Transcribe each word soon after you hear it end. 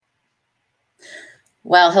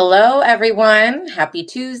Well, hello, everyone. Happy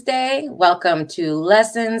Tuesday. Welcome to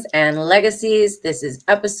Lessons and Legacies. This is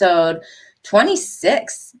episode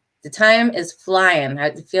 26. The time is flying.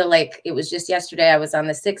 I feel like it was just yesterday I was on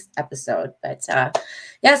the sixth episode. But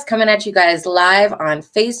yes, coming at you guys live on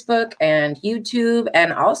Facebook and YouTube,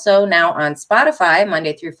 and also now on Spotify,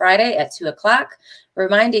 Monday through Friday at 2 o'clock,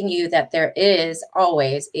 reminding you that there is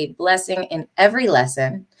always a blessing in every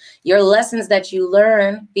lesson. Your lessons that you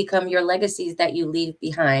learn become your legacies that you leave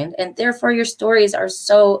behind, and therefore your stories are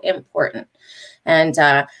so important. And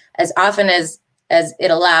as often as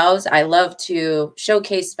it allows, I love to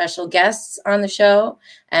showcase special guests on the show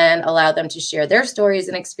and allow them to share their stories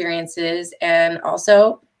and experiences, and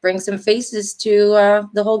also bring some faces to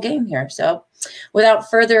the whole game here. So without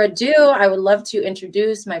further ado, I would love to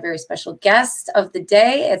introduce my very special guest of the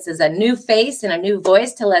day. It's a new face and a new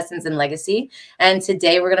voice to Lessons and Legacy. And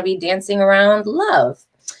today we're going to be dancing around love.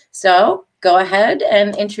 So go ahead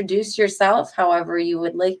and introduce yourself however you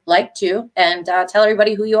would like to, and tell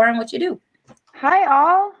everybody who you are and what you do. Hi,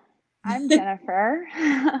 all. I'm Jennifer.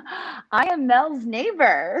 I am Mel's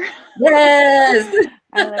neighbor. Yes.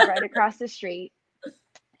 I live right across the street.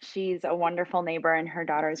 She's a wonderful neighbor, and her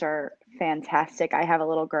daughters are fantastic. I have a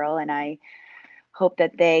little girl, and I hope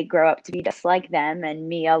that they grow up to be just like them. And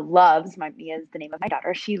Mia is the name of my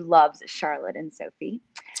daughter. She loves Charlotte and Sophie.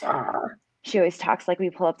 Aw. She always talks like we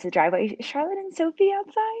pull up to the driveway, Charlotte and Sophie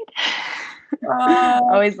outside. Aw.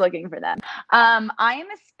 Always looking for them. I am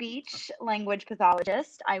a speech language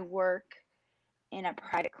pathologist. I work in a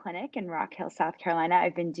private clinic in Rock Hill, South Carolina.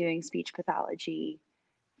 I've been doing speech pathology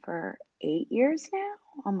for 8 years now.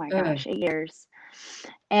 Oh my gosh, 8 years.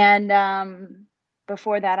 And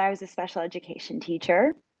before that, I was a special education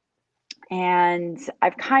teacher. And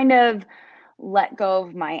I've kind of let go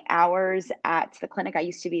of my hours at the clinic. I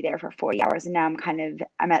used to be there for 40 hours, and now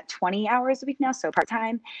I'm at 20 hours a week now, so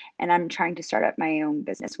part-time. And I'm trying to start up my own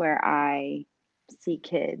business where I see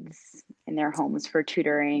kids in their homes for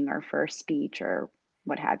tutoring or for speech or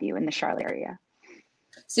what have you in the Charlotte area.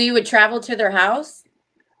 So you would travel to their house?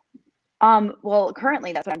 Well,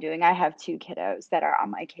 currently that's what I'm doing. I have 2 kiddos that are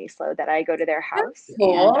on my caseload that I go to their house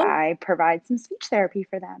Cool. and I provide some speech therapy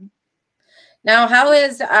for them. Now, how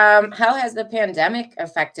has the pandemic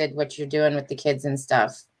affected what you're doing with the kids and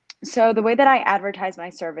stuff? So the way that I advertised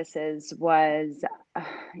my services was,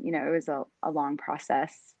 it was a long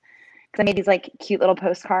process. Because I made these like cute little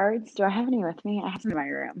postcards. Do I have any with me? I have some in my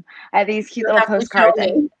room. I have these cute You'll little have to show postcards,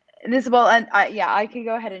 me. and this well, and I could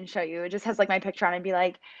go ahead and show you. It just has like my picture on it and be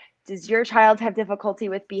like, does your child have difficulty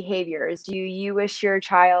with behaviors? Do you wish your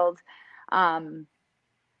child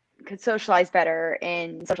could socialize better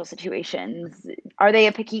in social situations? Are they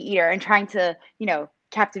a picky eater? And trying to,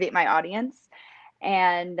 captivate my audience.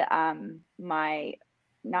 And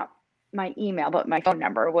not my email, but my phone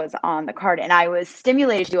number was on the card. And I was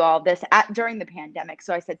stimulated to do all of this during the pandemic.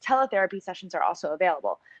 So I said, teletherapy sessions are also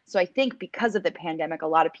available. So I think because of the pandemic, a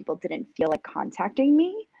lot of people didn't feel like contacting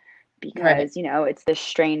me because, Right. it's this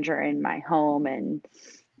stranger in my home and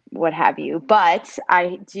what have you. But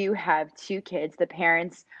I do have 2 kids. The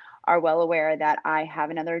parents are well aware that I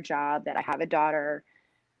have another job, that I have a daughter,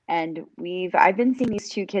 and I've been seeing these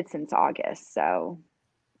 2 kids since August. So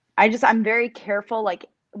I'm very careful. Like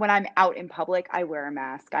when I'm out in public, I wear a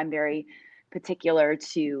mask. I'm very particular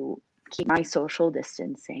to keep my social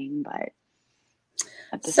distancing, but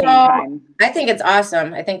at the So same time, I think it's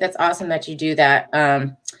awesome. I think that's awesome that you do that.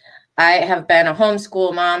 I have been a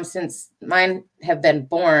homeschool mom since mine have been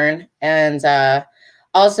born. And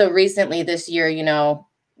also recently this year,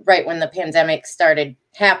 right when the pandemic started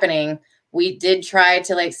happening, we did try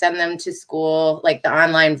to like send them to school, like the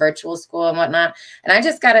online virtual school and whatnot. And I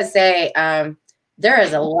just got to say, there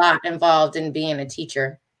is a lot involved in being a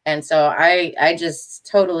teacher. And so I just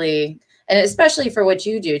totally, and especially for what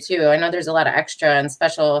you do too. I know there's a lot of extra and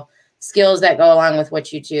special skills that go along with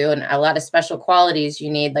what you do, and a lot of special qualities you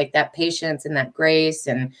need, like that patience and that grace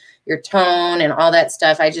and your tone and all that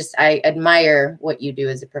stuff. I admire what you do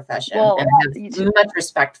as a profession, well, and I have much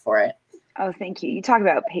respect for it. oh, thank you. You talk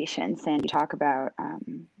about patience and you talk about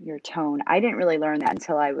your tone. I didn't really learn that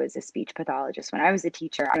until I was a speech pathologist. When I was a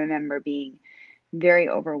teacher, I remember being very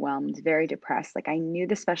overwhelmed, very depressed. Like I knew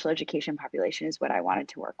the special education population is what I wanted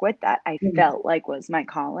to work with, that I felt like was my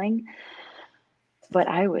calling. But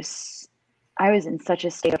I was in such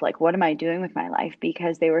a state of like, what am I doing with my life?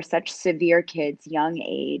 Because they were such severe kids, young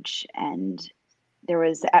age. And there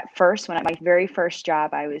was at first, when my very first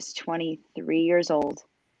job, I was 23 years old.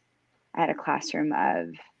 I had a classroom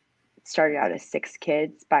started out as 6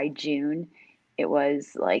 kids. By June, it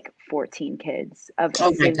was like 14 kids of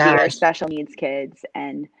Oh my severe gosh. special needs kids.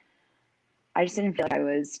 And I just didn't feel like I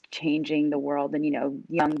was changing the world. And,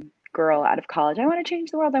 young girl out of college, I want to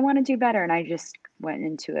change the world. I want to do better. And I just went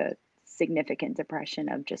into a significant depression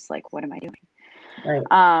of just like, what am I doing? Right.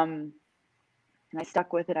 And I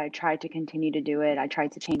stuck with it. I tried to continue to do it. I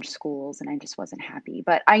tried to change schools and I just wasn't happy.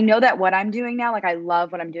 But I know that what I'm doing now, like I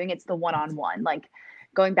love what I'm doing. It's the one-on-one, like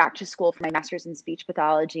going back to school for my master's in speech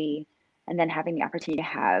pathology and then having the opportunity to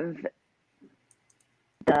have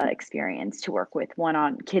the experience to work with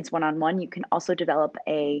kids one-on-one. You can also develop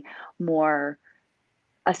a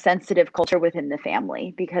sensitive culture within the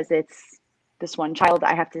family because it's this one child.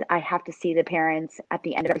 I have to see the parents at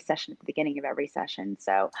the end of every session, at the beginning of every session.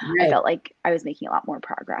 So I Right. felt like I was making a lot more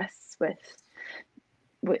progress with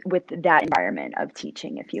that environment of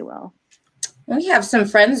teaching, if you will. We have some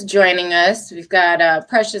friends joining us. We've got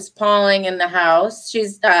Precious Pauling in the house.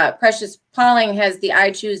 She's Precious Pauling has the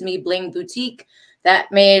I Choose Me Bling Boutique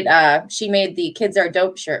she made the Kids Are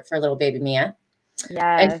Dope shirt for little baby Mia.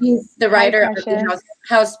 Yes. And she's the Hi, writer of the Precious.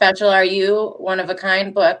 How Special Are You? One of a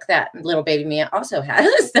Kind book that little baby Mia also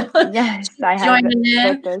has. So Yes, she's I have joining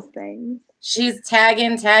in. both those things. She's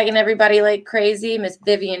tagging everybody like crazy. Miss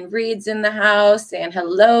Vivian Reed's in the house. And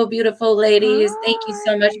hello, beautiful ladies. Hi. Thank you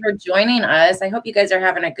so much for joining us. I hope you guys are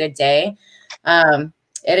having a good day.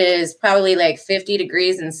 It is probably like 50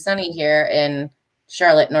 degrees and sunny here in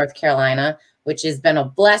Charlotte, North Carolina, which has been a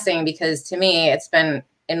blessing because to me, it's been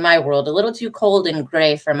in my world a little too cold and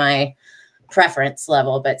gray for my preference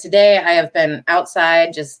level. But today I have been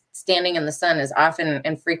outside just standing in the sun as often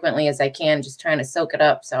and frequently as I can, just trying to soak it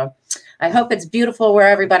up. So I hope it's beautiful where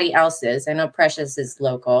everybody else is. I know Precious is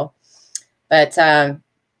local, but I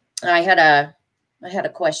had a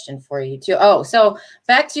question for you too. Oh, so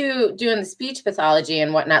back to doing the speech pathology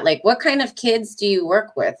and whatnot, like what kind of kids do you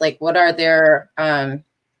work with? Like what are their,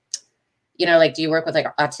 like, do you work with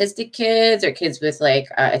like autistic kids or kids with like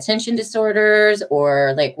attention disorders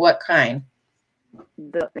or like what kind?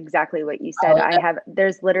 Exactly what you said.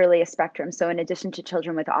 There's literally a spectrum. So in addition to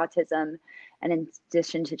children with autism and in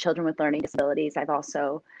addition to children with learning disabilities, I've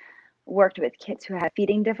also worked with kids who have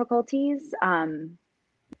feeding difficulties.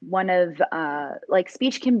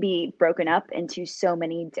 Speech can be broken up into so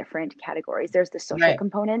many different categories. There's the social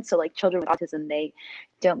component. So like children with autism, they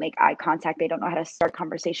don't make eye contact. They don't know how to start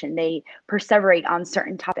conversation. They perseverate on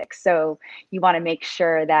certain topics. So you want to make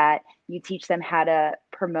sure that you teach them how to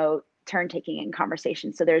promote turn taking in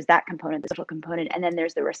conversation. So there's that component, the social component. And then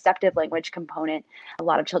there's the receptive language component. A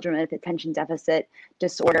lot of children with attention deficit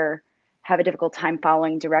disorder have a difficult time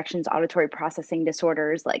following directions, auditory processing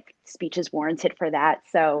disorders, like speech is warranted for that.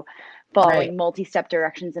 So following multi-step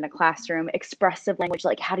directions in a classroom, expressive language,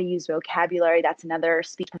 like how to use vocabulary, that's another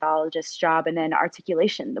speech pathologist's job. And then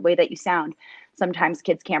articulation, the way that you sound. Sometimes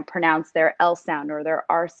kids can't pronounce their L sound or their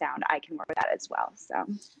R sound. I can work with that as well. So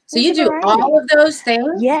you do all of those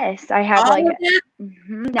things? Yes, I have all of that?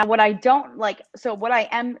 Now what I don't like, so what I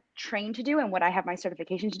am trained to do and what I have my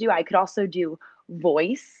certification to do, I could also do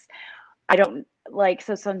voice. I don't like,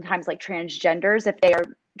 so sometimes like transgenders, if they are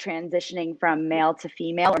transitioning from male to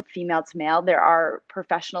female or female to male, there are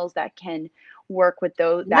professionals that can work with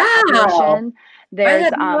that population. I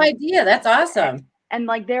had no idea. That's awesome. And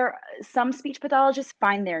like some speech pathologists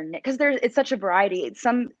find their niche because it's such a variety.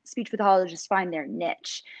 Some speech pathologists find their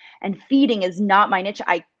niche, and feeding is not my niche.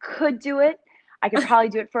 I could do it. I could probably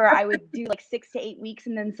do it I would do like 6 to 8 weeks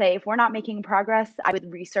and then say, if we're not making progress, I would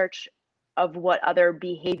research of what other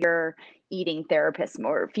behavior eating therapists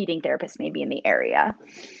or feeding therapists may be in the area.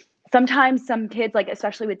 Sometimes some kids, like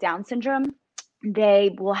especially with Down syndrome,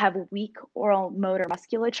 they will have weak oral motor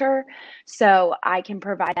musculature. So I can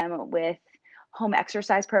provide them with home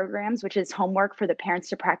exercise programs, which is homework for the parents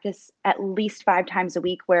to practice at least 5 times a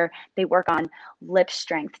week, where they work on lip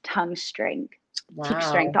strength, tongue strength, teeth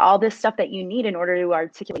strength, all this stuff that you need in order to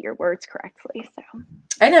articulate your words correctly. So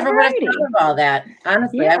I never would have thought of all that.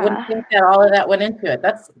 Honestly, I wouldn't think that all of that went into it.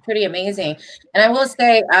 That's pretty amazing. And I will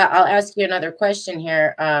say, I'll ask you another question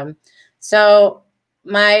here. So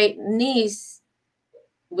my niece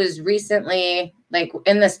was recently, like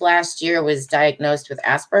in this last year, was diagnosed with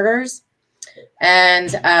Asperger's.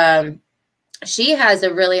 And she has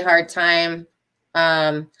a really hard time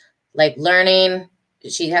like learning.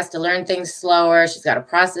 She has to learn things slower. She's got to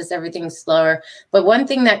process everything slower. But one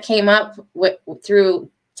thing that came up through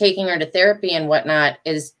taking her to therapy and whatnot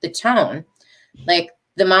is the tone. Like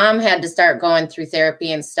the mom had to start going through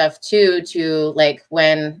therapy and stuff too, to like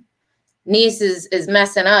when niece is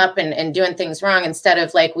messing up and doing things wrong, instead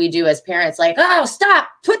of like we do as parents, like, oh, stop,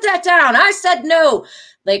 put that down. I said no.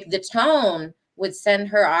 Like the tone would send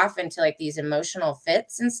her off into like these emotional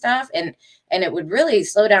fits and stuff, and it would really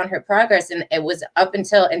slow down her progress. And it was up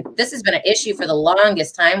until, and this has been an issue for the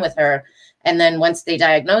longest time with her. And then once they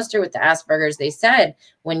diagnosed her with the Asperger's, they said,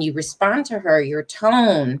 when you respond to her, your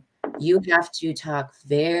tone, you have to talk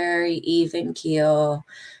very even keel,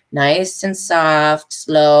 nice and soft,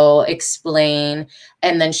 slow, explain.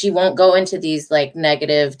 And then she won't go into these like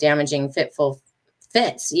negative, damaging, fitful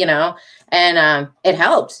fits, you know? And it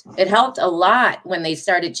helped. It helped a lot when they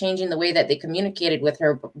started changing the way that they communicated with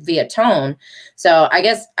her via tone. So I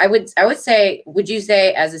guess I would say, would you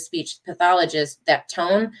say as a speech pathologist that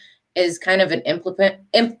tone is kind of an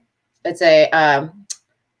it's a,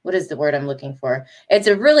 what is the word I'm looking for? It's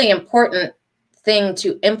a really important thing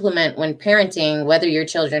to implement when parenting, whether your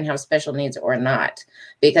children have special needs or not.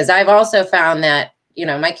 Because I've also found that, you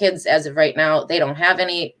know, my kids, as of right now, they don't have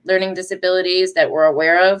any learning disabilities that we're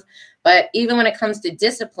aware of. But even when it comes to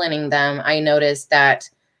disciplining them, I noticed that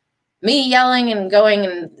me yelling and going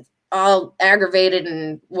and all aggravated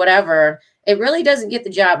and whatever, it really doesn't get the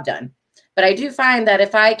job done. But I do find that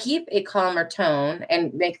if I keep a calmer tone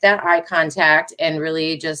and make that eye contact and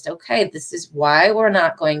really just, okay, this is why we're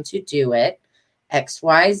not going to do it, X,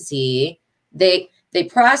 Y, Z, they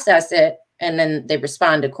process it and then they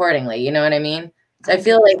respond accordingly. You know what I mean? So I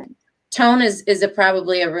feel like tone is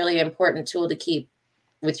probably a really important tool to keep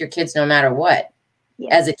with your kids no matter what.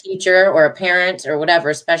 Yes. As a teacher or a parent or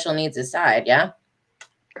whatever, special needs aside, yeah?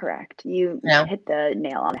 Correct. You hit the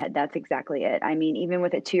nail on the head. That's exactly it. I mean, even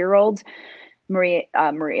with a 2-year-old,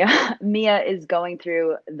 Mia is going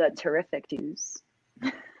through the terrific twos.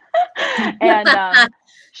 And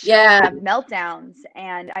she'll have meltdowns.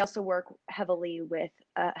 And I also work heavily with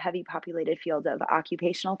a heavy populated field of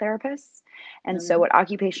occupational therapists. And so what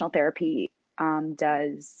occupational therapy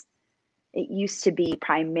does, it used to be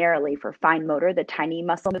primarily for fine motor, the tiny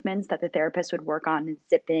muscle movements that the therapist would work on,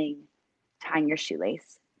 zipping, tying your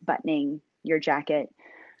shoelace, buttoning your jacket.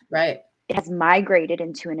 Right. It has migrated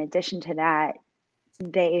into, in addition to that,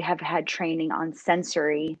 they have had training on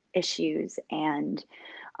sensory issues and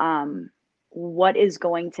what is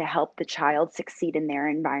going to help the child succeed in their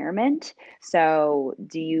environment. So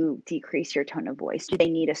do you decrease your tone of voice? Do they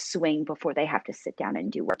need a swing before they have to sit down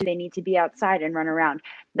and do work? Do they need to be outside and run around?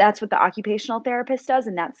 That's what the occupational therapist does.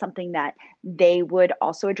 And that's something that they would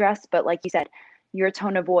also address. But like you said, your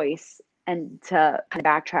tone of voice, and to kind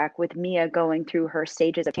of backtrack with Mia going through her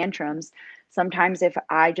stages of tantrums, sometimes if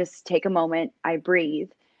I just take a moment, I breathe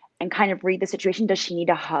and kind of read the situation. Does she need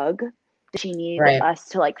a hug? Does she need us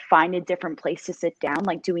to like find a different place to sit down?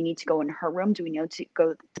 Like, do we need to go in her room? Do we need to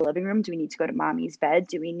go to the living room? Do we need to go to mommy's bed?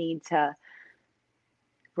 Do we need to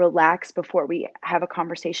relax before we have a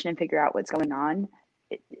conversation and figure out what's going on?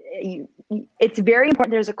 It's very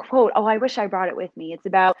important. There's a quote. Oh, I wish I brought it with me. It's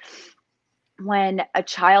about when a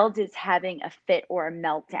child is having a fit or a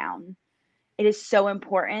meltdown. It is so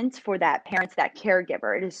important for that parent, that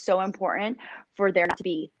caregiver. It is so important for there not to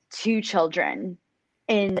be two children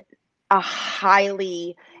in a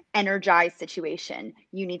highly energized situation.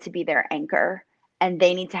 You need to be their anchor and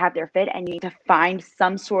they need to have their fit, and you need to find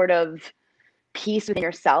some sort of peace within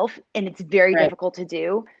yourself. And it's very difficult to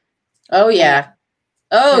do. Oh, yeah.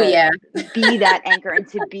 Oh, yeah. Be that anchor and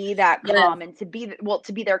to be that calm and to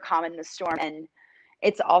be their calm in the storm. And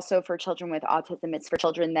it's also for children with autism. It's for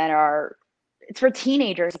children it's for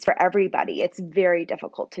teenagers. It's for everybody. It's very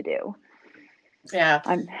difficult to do. Yeah.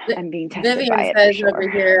 I'm being tested Vivian by it says for sure. Over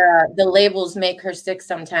here, the labels make her sick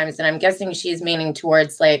sometimes. And I'm guessing she's meaning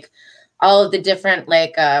towards like all of the different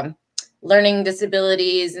like learning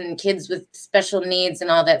disabilities and kids with special needs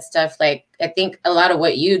and all that stuff. Like, I think a lot of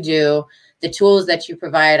what you do, the tools that you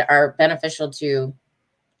provide are beneficial to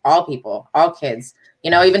all people, all kids. You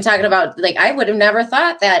know, even talking about like, I would have never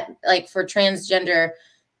thought that like for transgender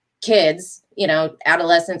kids, you know,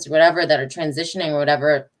 adolescents or whatever that are transitioning or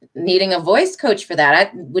whatever, needing a voice coach for that,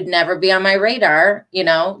 I would never be on my radar. You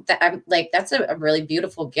know, that I'm like, that's a really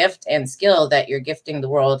beautiful gift and skill that you're gifting the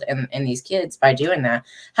world and these kids by doing that.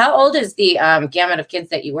 How old is the gamut of kids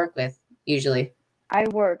that you work with usually? I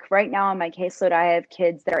work right now on my caseload. I have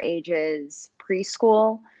kids that are ages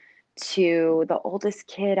preschool to the oldest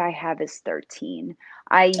kid I have is 13.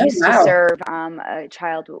 I used to serve a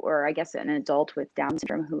child, or I guess an adult with Down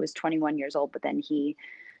syndrome who was 21 years old, but then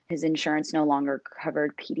his insurance no longer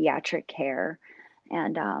covered pediatric care.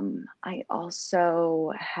 And I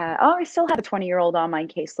also I still have a 20-year-old on my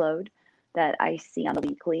caseload. that I see on the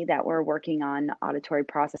weekly that we're working on auditory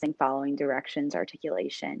processing, following directions,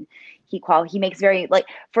 articulation. He makes very, like,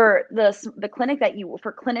 for the clinic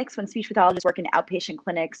for clinics, when speech pathologists work in outpatient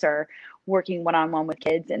clinics or working one-on-one with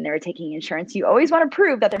kids and they're taking insurance, you always want to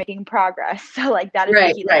prove that they're making progress. So like that is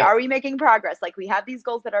the key. Like, are we making progress? Like, we have these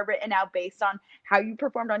goals that are written out based on how you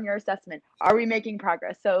performed on your assessment. Are we making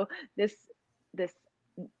progress? So this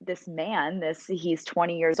man, he's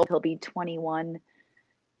 20 years old. He'll be 21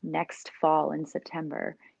 next fall in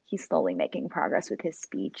September. He's slowly making progress with his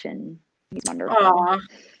speech, and he's wonderful. Aww.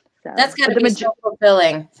 So that's got to be so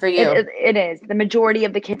fulfilling for you. It is. The majority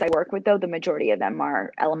of the kids I work with, though, the majority of them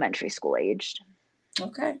are elementary school aged.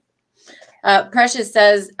 Okay. Precious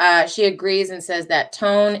says she agrees and says that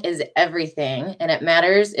tone is everything and it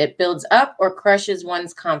matters. It builds up or crushes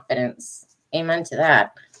one's confidence. Amen to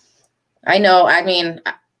that. I know. I mean,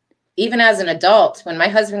 even as an adult, when my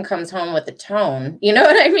husband comes home with a tone, you know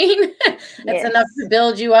what I mean? It's enough to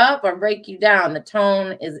build you up or break you down. The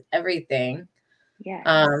tone is everything. Yes.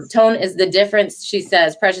 Tone is the difference, she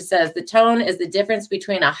says. Precious says, the tone is the difference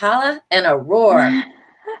between a holla and a roar.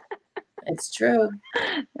 It's true.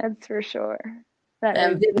 That's for sure.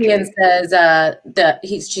 And Vivian says,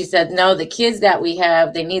 she said, no, the kids that we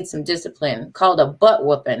have, they need some discipline, called a butt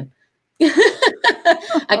whooping.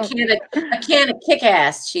 a can of kick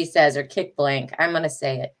ass, she says, or kick blank. I'm gonna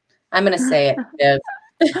say it.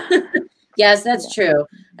 Yes, that's true.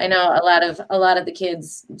 I know a lot of the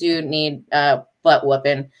kids do need butt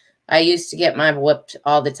whooping. I used to get mine whooped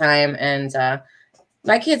all the time, and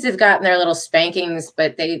my kids have gotten their little spankings,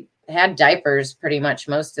 but they had diapers pretty much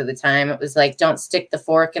most of the time. It was like, don't stick the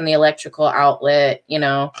fork in the electrical outlet. You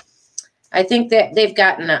know, I think that they've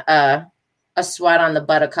gotten a swat on the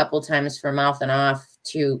butt a couple times for mouthing off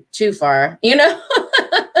too far, you know.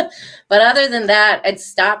 But other than that, it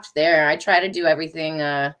stopped there. I try to do everything,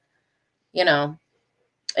 you know,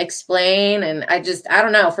 explain, and I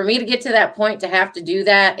don't know. For me to get to that point to have to do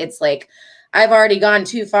that, it's like I've already gone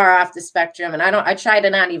too far off the spectrum, and I try to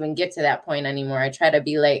not even get to that point anymore. I try to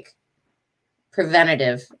be like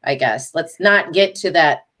preventative, I guess. Let's not get to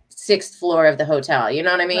that 6th floor of the hotel. You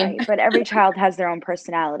know what I mean? Right. But every child has their own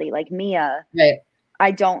personality. Like Mia, right.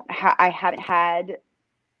 I haven't had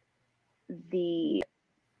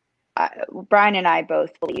Brian and I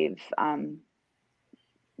both believe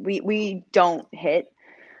we don't hit.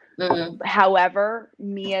 Mm-hmm. However,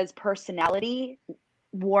 Mia's personality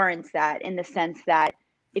warrants that, in the sense that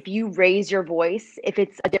if you raise your voice, if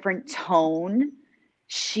it's a different tone,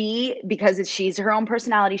 because she's her own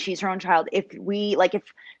personality, she's her own child. If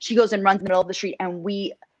she goes and runs in the middle of the street and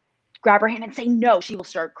we grab her hand and say no, she will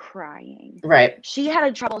start crying. Right. She had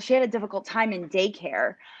a difficult time in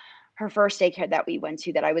daycare. Her first daycare that we went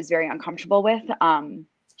to, that I was very uncomfortable with,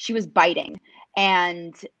 she was biting,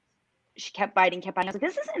 and she kept biting. I was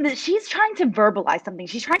like, she's trying to verbalize something.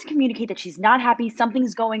 She's trying to communicate that she's not happy.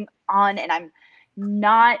 Something's going on, and I'm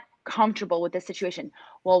not comfortable with this situation.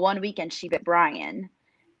 Well, one weekend she bit Brian,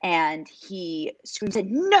 and he screamed, said,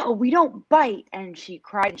 "No, we don't bite." And she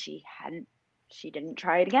cried, and she didn't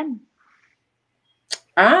try it again.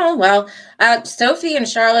 Oh, well, Sophie and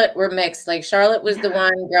Charlotte were mixed. Like, Charlotte was the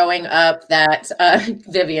one growing up that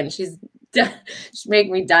Vivian, she made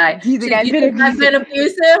me die. Do you think I've been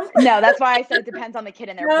abusive? No, that's why I said it depends on the kid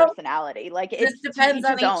and their personality. Like, it depends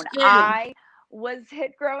on each own. Kid. I was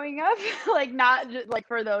hit growing up, like, not just, like,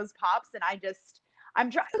 for those pops, and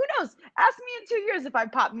I'm trying. Who knows? Ask me in 2 years if I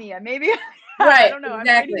pop Mia. Maybe. Right. I don't know.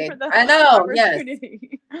 Exactly. I'm I know. Yes.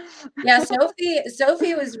 Yeah.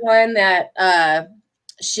 Sophie was one that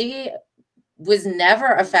she was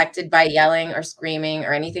never affected by yelling or screaming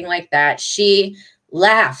or anything like that. She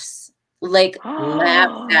laughs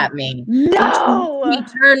at me. No.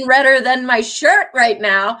 She turned redder than my shirt right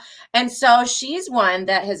now. And so she's one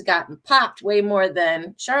that has gotten popped way more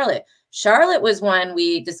than Charlotte. Charlotte was one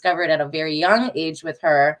we discovered at a very young age with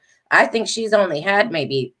her. I think she's only had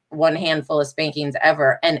maybe one handful of spankings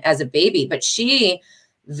ever, and as a baby, but she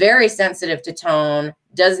very sensitive to tone,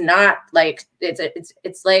 does not like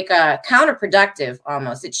it's like counterproductive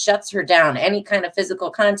almost. It shuts her down. Any kind of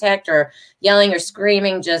physical contact or yelling or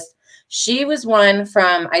screaming, she was one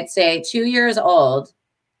from, I'd say, 2 years old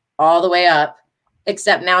all the way up,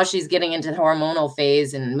 except now she's getting into the hormonal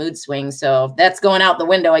phase and mood swings. So that's going out the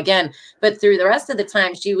window again. But through the rest of the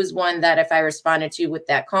time, she was one that if I responded to with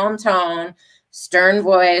that calm tone, stern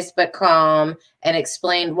voice, but calm, and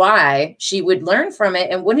explained why, she would learn from it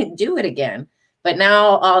and wouldn't do it again. But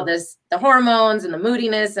now the hormones and the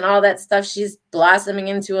moodiness and all that stuff, she's blossoming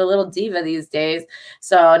into a little diva these days.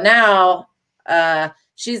 So now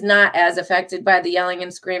she's not as affected by the yelling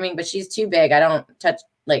and screaming, but she's too big. I don't touch,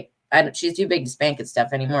 like, she's too big to spank and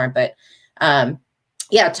stuff anymore. But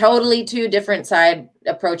yeah, totally two different side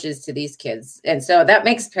approaches to these kids. And so that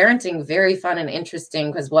makes parenting very fun and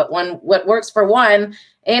interesting, because what works for one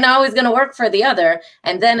ain't always going to work for the other.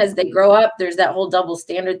 And then as they grow up, there's that whole double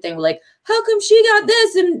standard thing, like, how come she got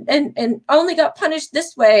this and only got punished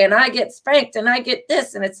this way, and I get spanked and I get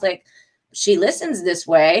this? And it's like, she listens this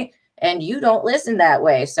way and you don't listen that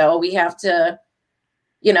way. So we have to,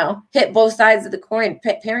 hit both sides of the coin.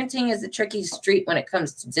 Parenting is a tricky street when it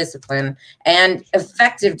comes to discipline and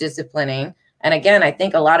effective disciplining. And again, I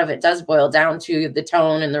think a lot of it does boil down to the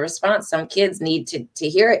tone and the response. Some kids need to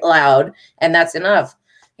hear it loud, and that's enough.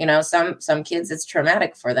 Some kids, it's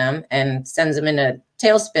traumatic for them and sends them in a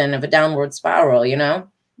tailspin of a downward spiral,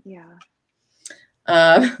 Yeah.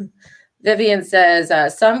 Vivian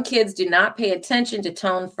says, some kids do not pay attention to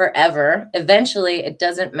tone forever. Eventually, it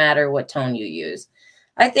doesn't matter what tone you use.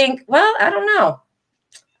 I think, well, I don't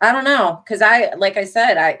know. Because like I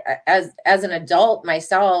said, as an adult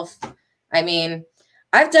myself, I mean,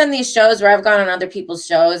 I've done these shows where I've gone on other people's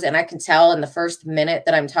shows and I can tell in the first minute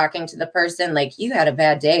that I'm talking to the person, like, you had a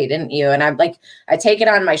bad day, didn't you? And I'm like, I take it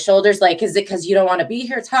on my shoulders. Like, is it because you don't want to be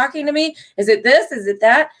here talking to me? Is it this? Is it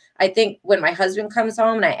that? I think when my husband comes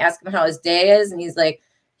home and I ask him how his day is, and he's like,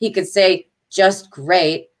 he could say just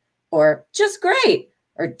great or just great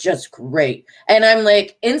or just great. And I'm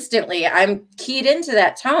like, instantly, I'm keyed into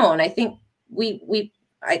that tone. I think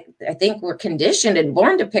I think we're conditioned and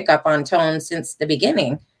born to pick up on tone since the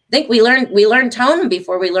beginning. I think we learn tone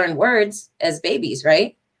before we learn words as babies,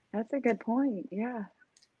 right? That's a good point. Yeah.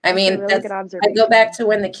 I mean, really good observation. I go back to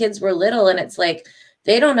when the kids were little, and it's like,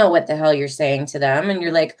 they don't know what the hell you're saying to them. And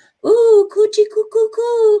you're like, ooh, coochie, coo, coo,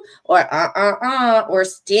 coo, or or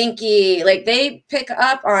stinky. Like, they pick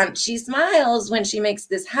up on, she smiles when she makes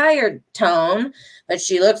this higher tone, but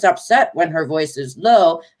she looks upset when her voice is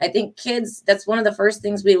low. I think kids, that's one of the first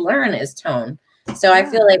things we learn is tone. So I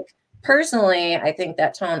feel like, personally, I think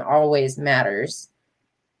that tone always matters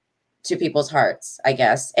to people's hearts, I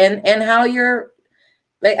guess. And how you're,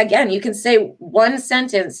 like, again, you can say one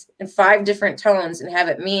sentence in 5 different tones and have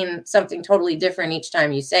it mean something totally different each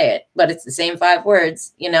time you say it, but it's the same 5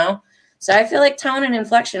 words, So I feel like tone and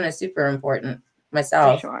inflection is super important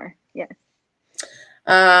myself. For sure. Yes.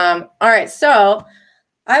 All right. So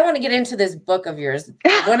I want to get into this book of yours.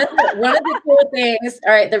 One of the cool things.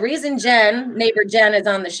 All right. The reason neighbor Jen is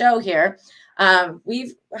on the show here. How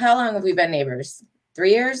long have we been neighbors? 3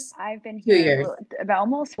 years? I've been here 2 years. About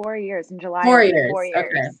almost 4 years. In July. 4 years. 4 years.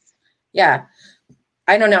 Okay. Yeah.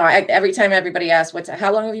 I don't know. Every time everybody asks,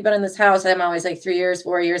 how long have you been in this house? I'm always like 3 years,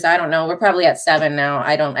 4 years. I don't know. We're probably at 7 now.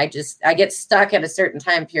 I get stuck at a certain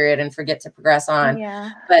time period and forget to progress on.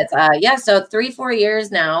 Yeah. But so 3-4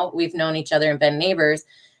 years now we've known each other and been neighbors.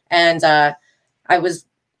 And I was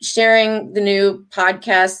sharing the new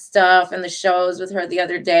podcast stuff and the shows with her the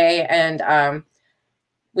other day. And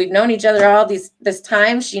we've known each other all this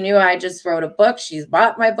time. She knew I just wrote a book. She's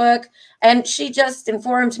bought my book. And she just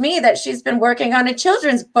informed me that she's been working on a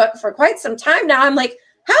children's book for quite some time now. I'm like,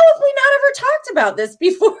 how have we not ever talked about this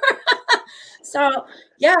before? So,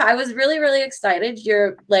 yeah, I was really, really excited.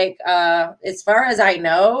 You're like, as far as I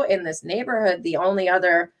know, in this neighborhood, the only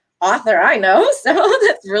other author I know. So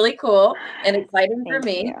that's really cool and exciting for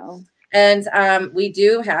me. You. And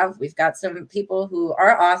we've got some people who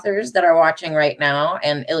are authors that are watching right now,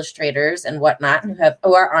 and illustrators and whatnot,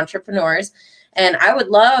 who are entrepreneurs. And I would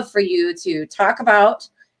love for you to talk about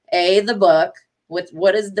the book,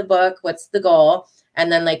 what is the book, what's the goal, and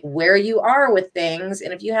then like where you are with things.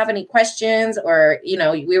 And if you have any questions, or,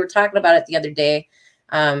 we were talking about it the other day.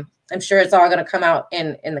 I'm sure it's all going to come out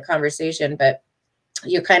in the conversation, but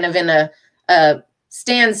you're kind of in a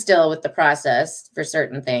standstill with the process for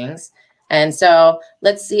certain things. And so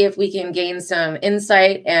let's see if we can gain some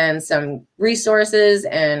insight and some resources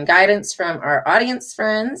and guidance from our audience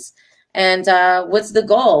friends. And what's the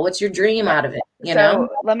goal? What's your dream out of it? So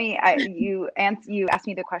let me, you asked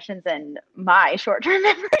me the questions in my short-term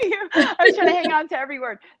memory. I was trying to hang on to every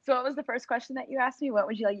word. So what was the first question that you asked me? What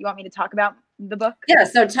would you want me to talk about the book? Yeah.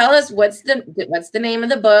 So tell us what's the name of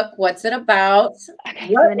the book? What's it about? Okay.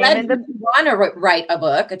 What led you want to write a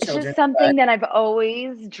book, a children's book? It's just something that I've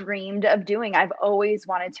always dreamed of doing. I've always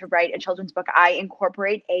wanted to write a children's book. I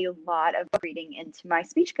incorporate a lot of book reading into my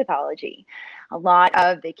speech pathology. A lot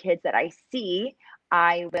of the kids that I see,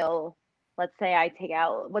 I will, let's say I take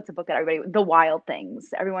out, what's a book that The Wild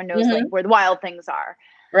Things. Everyone knows like where the wild things are.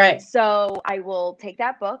 Right. So I will take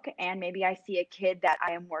that book, and maybe I see a kid that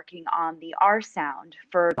I am working on the R sound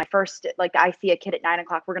for my first, like I see a kid at 9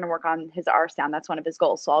 o'clock, we're going to work on his R sound. That's one of his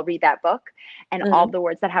goals. So I'll read that book and all Mhm. the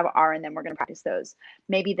words that have R in them, we're going to practice those.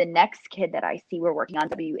 Maybe the next kid that I see, we're working on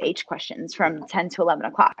WH questions from 10 to 11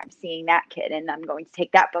 o'clock. I'm seeing that kid and I'm going to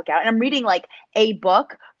take that book out, and I'm reading like a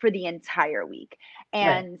book for the entire week. Right.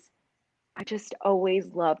 And I just always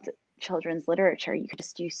loved children's literature. You could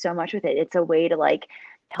just do so much with it. It's a way to like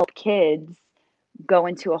help kids go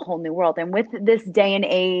into a whole new world. And with this day and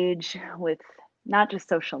age, with not just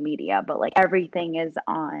social media, but like everything is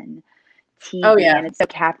on Oh TV yeah. and it's so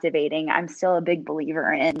captivating. I'm still a big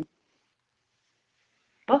believer in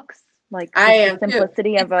books, like I just the am too.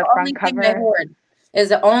 simplicity It's of a the front only thing I cover. hoard. Is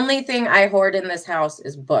the only thing I hoard in this house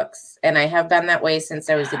is books. And I have been that way since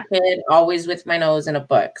I was a kid, always with my nose in a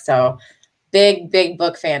book. So big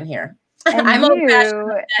book fan here. And I'm old fashioned you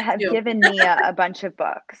like that have too. given me a bunch of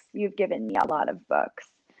books. You've given me a lot of books.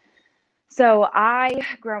 So I,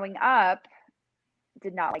 growing up,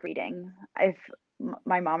 did not like reading. If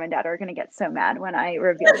my mom and dad are going to get so mad when I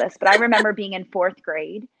reveal this, but I remember being in fourth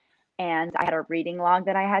grade and I had a reading log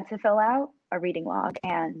that I had to fill out, a reading log,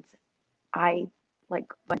 and I like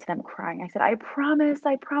went to them crying. I said, I promise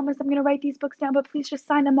I'm going to write these books down, but please just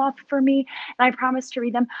sign them off for me. And I promise to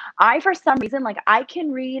read them. I, for some reason, like I can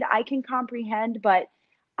read, I can comprehend, but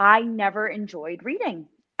I never enjoyed reading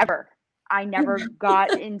ever. I never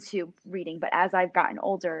got into reading, but as I've gotten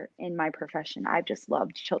older in my profession, I've just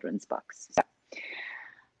loved children's books. So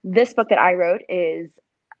this book that I wrote is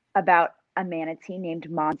about a manatee named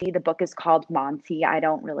Monty. The book is called Monty. I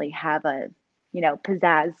don't really have a,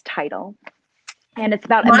 pizzazz title. And it's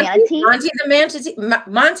about a manatee. Monty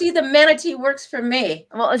the manatee works for me.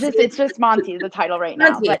 Well, See, it's just Monty, the title right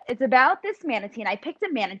now. Monty. But it's about this manatee, and I picked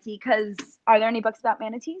a manatee because are there any books about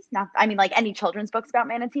manatees? Not, I mean, like any children's books about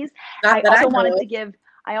manatees. Not I that I also know wanted to of. give,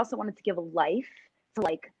 I also wanted to give a life to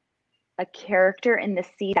like a character in the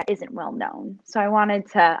sea that isn't well known. So I wanted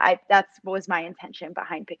to, that's what was my intention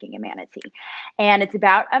behind picking a manatee. And it's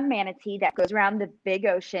about a manatee that goes around the big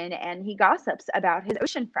ocean and he gossips about his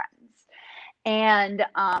ocean friends. And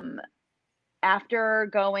after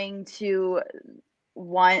going to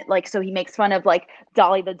one, like, so he makes fun of like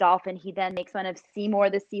Dolly the dolphin, he then makes fun of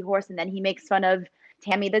Seymour the seahorse, and then he makes fun of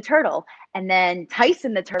Tammy the turtle. And then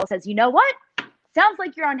Tyson the turtle says, you know what? Sounds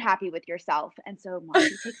like you're unhappy with yourself. And so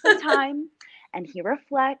Monty takes some time and he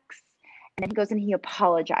reflects, and then he goes and he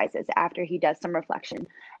apologizes after he does some reflection.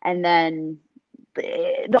 And then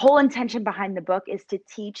the whole intention behind the book is to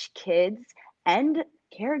teach kids and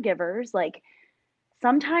caregivers like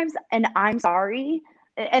sometimes, and I'm sorry,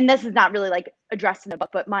 and this is not really like addressed in the book,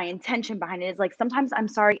 but my intention behind it is like sometimes I'm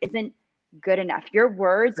sorry isn't good enough. Your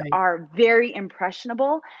words Right. are very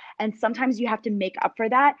impressionable, and sometimes you have to make up for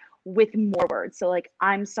that with more words. So like,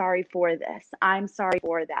 I'm sorry for this, I'm sorry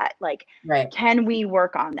for that, like, Right. can we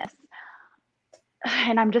work on this?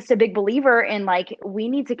 And I'm just a big believer in like we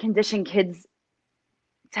need to condition kids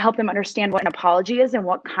to help them understand what an apology is and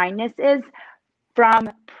what kindness is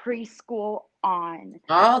from preschool on.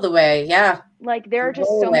 All the way. Yeah. Like there are The just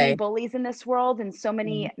whole so many way. bullies in this world and so Mhm.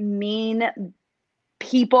 many mean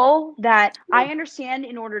people that I understand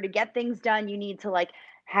in order to get things done, you need to like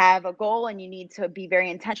have a goal and you need to be very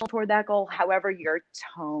intentional toward that goal. However, your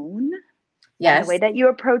tone and the way Yes. that you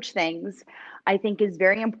approach things, I think is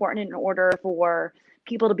very important in order for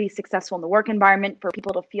people to be successful in the work environment, for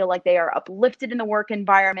people to feel like they are uplifted in the work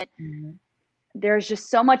environment. Mhm. There's just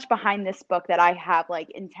so much behind this book that I have like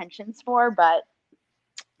intentions for, but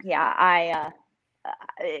yeah,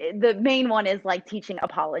 the main one is like teaching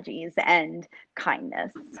apologies and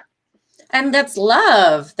kindness. And that's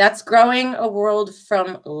love. That's growing a world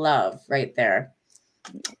from love right there.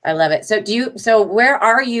 I love it. So where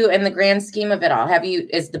are you in the grand scheme of it all?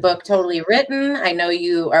 Is the book totally written? I know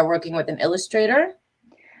you are working with an illustrator.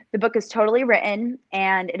 The book is totally written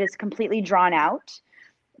and it is completely drawn out.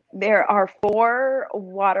 There are 4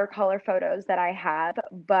 watercolor photos that I have,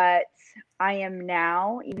 but I am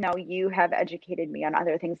now, even though you have educated me on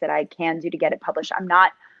other things that I can do to get it published, I'm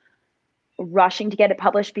not rushing to get it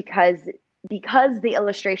published because the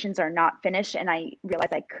illustrations are not finished and I realize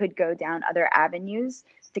I could go down other avenues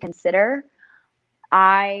to consider.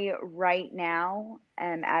 I right now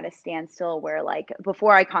am at a standstill where like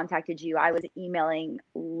before I contacted you, I was emailing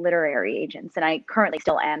literary agents and I currently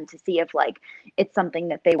still am to see if like it's something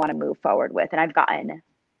that they want to move forward with. And I've gotten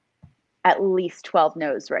at least 12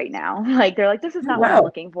 no's right now. Like they're like, this is Oh, not what I'm wow.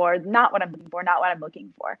 looking for, not what I'm looking for, not what I'm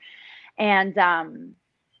looking for. And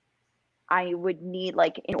I would need,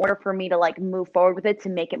 like, in order for me to like move forward with it, to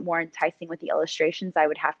make it more enticing with the illustrations, I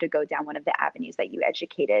would have to go down one of the avenues that you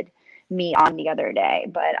educated me on the other day.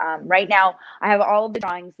 But right now I have all of the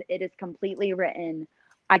drawings. It is completely written.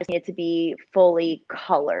 I just need it to be fully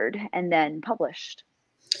colored and then published.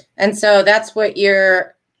 And so that's what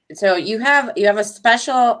so you have a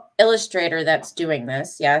special illustrator that's doing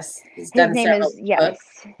this. Yes. He's His done name several is, yes,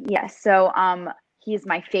 books. yes. So he's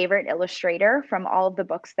my favorite illustrator from all of the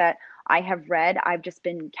books that I have read. I've just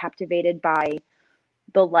been captivated by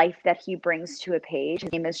the life that he brings to a page.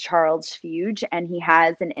 His name is Charles Fuge, and he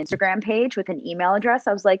has an Instagram page with an email address.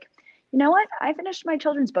 I was like, you know what? I finished my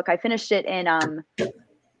children's book. I finished it in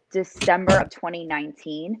December of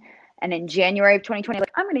 2019. And in January of 2020,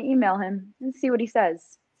 like, I'm going to email him and see what he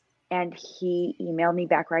says. And he emailed me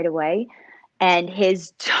back right away. And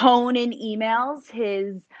his tone in emails,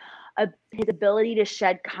 his ability to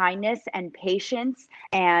shed kindness and patience,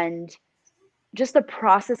 and just the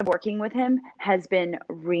process of working with him has been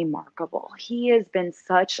remarkable. He has been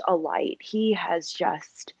such a light. He has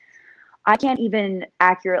just, I can't even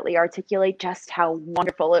accurately articulate just how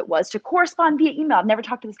wonderful it was to correspond via email. I've never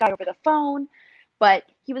talked to this guy over the phone, but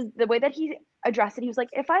he was, the way that he addressed it, he was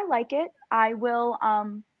like, if I like it, I will, I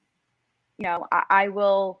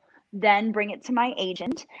will then bring it to my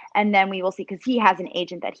agent, and then we will see, because he has an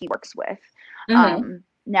agent that he works with. Mm-hmm.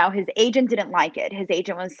 Now his agent didn't like it. His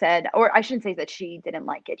agent was said, or I shouldn't say that she didn't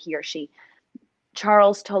like it, he or she.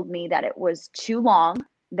 Charles told me that it was too long,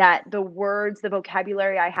 that the words, the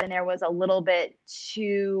vocabulary I had in there was a little bit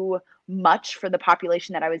too much for the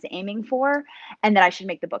population that I was aiming for, and that I should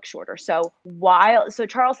make the book shorter. So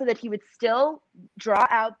Charles said that he would still draw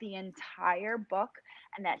out the entire book,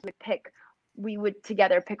 and that we would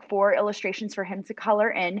together pick 4 illustrations for him to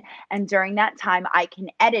color in. And during that time, I can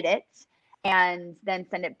edit it and then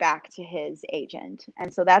send it back to his agent.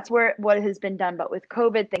 And so that's what has been done. But with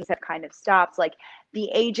COVID, things have kind of stopped. Like, the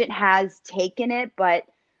agent has taken it, but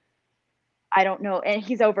I don't know. And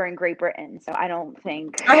he's over in Great Britain. So I don't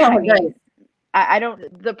think, Oh, I nice. mean, I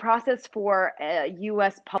don't, the process for a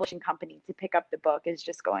US publishing company to pick up the book is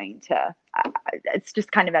just going to, it's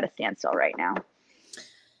just kind of at a standstill right now.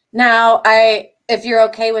 Now, if you're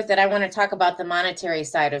okay with it, I want to talk about the monetary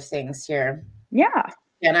side of things here. Yeah.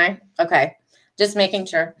 Can I? Okay. Just making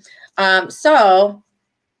sure. So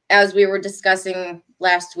as we were discussing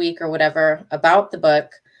last week or whatever about the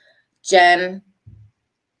book, Jen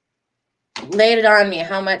laid it on me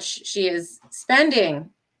how much she is spending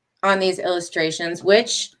on these illustrations,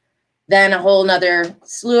 which then a whole nother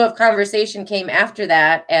slew of conversation came after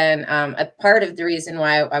that. And a part of the reason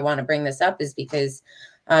why I want to bring this up is because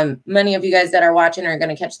many of you guys that are watching are going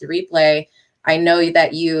to catch the replay. I know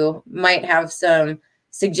that you might have some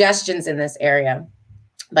suggestions in this area,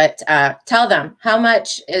 but tell them, how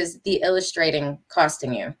much is the illustrating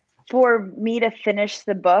costing you? For me to finish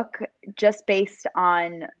the book, just based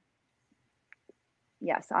on,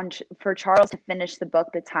 for Charles to finish the book,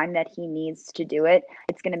 the time that he needs to do it,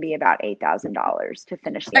 it's going to be about $8,000 to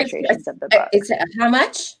finish the illustrations of the book. It's how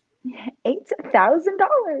much?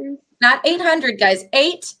 $8,000. Not 800, guys.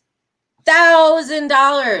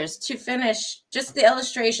 $8,000 to finish just the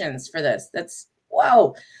illustrations for this. That's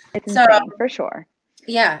whoa. It's insane, for sure.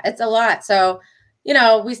 Yeah, it's a lot. So,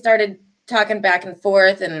 we started talking back and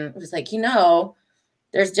forth, and it was like,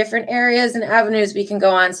 there's different areas and avenues we can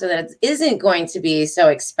go on so that it isn't going to be so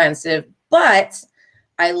expensive. But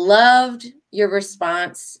I loved your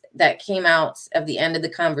response that came out of the end of the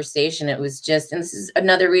conversation. It was just, and this is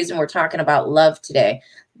another reason we're talking about love today,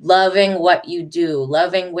 loving what you do,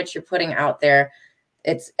 loving what you're putting out there.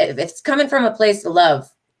 If it's coming from a place of love,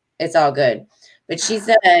 it's all good. But she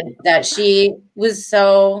said that she was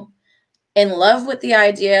so in love with the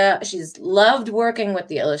idea. She's loved working with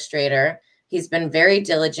the illustrator. He's been very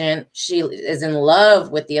diligent. She is in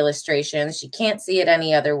love with the illustrations. She can't see it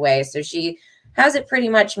any other way. So she has it pretty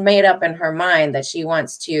much made up in her mind that she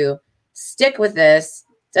wants to stick with this.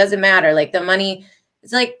 Doesn't matter. Like the money,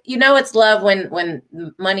 it's like, it's love when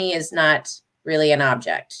money is not really an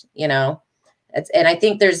object, and I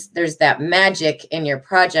think there's that magic in your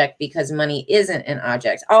project because money isn't an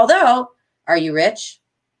object. Although, are you rich?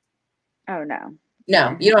 Oh, no.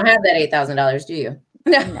 No, you don't have that $8,000, do you?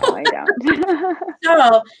 No, I don't.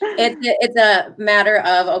 So it's a matter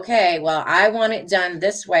of, okay, well, I want it done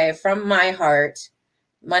this way from my heart.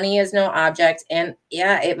 Money is no object. And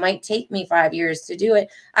yeah, it might take me 5 years to do it.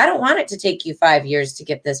 I don't want it to take you 5 years to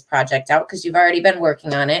get this project out because you've already been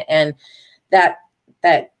working on it. And that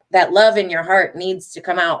love in your heart needs to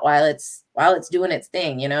come out while it's doing its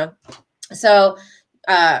thing, So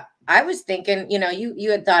I was thinking,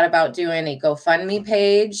 you had thought about doing a GoFundMe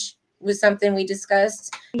page was something we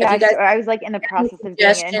discussed. Yeah, If you guys I was like in the have any process of doing it and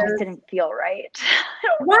just suggestions, didn't feel right. I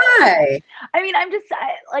don't know. why? I mean,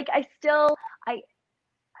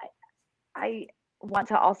 I want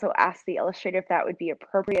to also ask the illustrator if that would be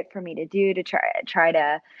appropriate for me to do to try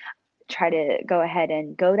to go ahead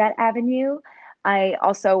and go that avenue. I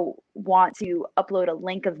also want to upload a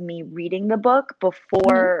link of me reading the book Mhm.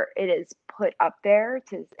 before it is put up there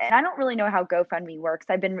and I don't really know how GoFundMe works.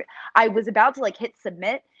 I was about to like hit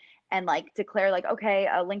submit and like declare like, okay,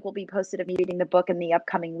 a link will be posted of me reading the book in the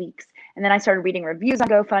upcoming weeks. And then I started reading reviews on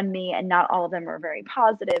GoFundMe and not all of them were very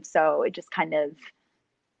positive. So it just kind of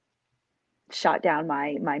shot down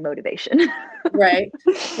my motivation. Right.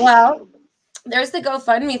 Well, there's the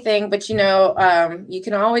GoFundMe thing, but you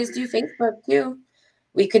can always do Facebook too.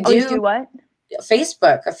 We could Always do do what? a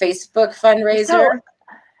Facebook fundraiser. So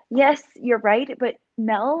yes, you're right. But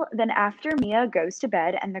Mel, then after Mia goes to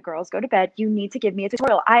bed and the girls go to bed, you need to give me a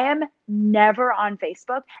tutorial. I am never on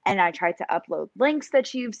Facebook and I tried to upload links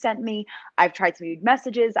that you've sent me. I've tried to read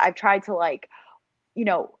messages. I've tried to like, you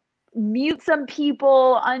know, mute some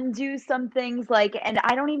people, undo some things like, and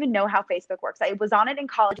I don't even know how Facebook works. I was on it in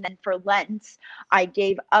college and then for Lent, I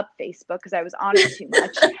gave up Facebook because I was on it too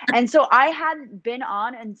much. And so I hadn't been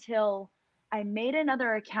on until I made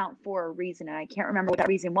another account for a reason. And I can't remember what that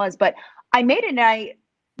reason was, but I made it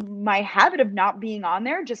and my habit of not being on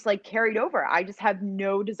there just like carried over. I just have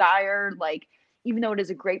no desire, like, even though it is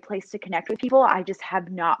a great place to connect with people, I just have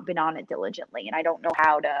not been on it diligently and I don't know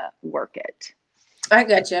how to work it. I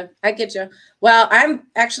get you. I get you. Well, I'm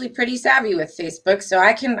actually pretty savvy with Facebook, so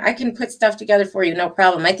I can put stuff together for you, no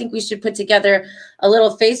problem. I think we should put together a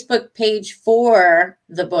little Facebook page for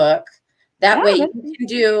the book. That way Yeah, you can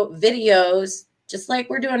do videos just like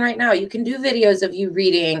we're doing right now. You can do videos of you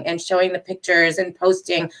reading and showing the pictures and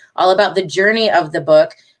posting all about the journey of the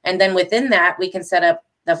book. And then within that, we can set up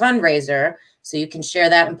the fundraiser. So you can share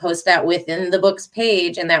that and post that within the book's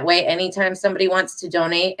page. And that way, anytime somebody wants to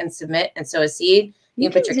donate and submit and sow a seed, you you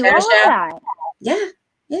can put can your do cash all of app. that. Yeah,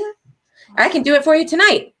 yeah. I can do it for you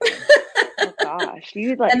tonight. Oh gosh,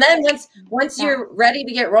 you like And then once that. you're ready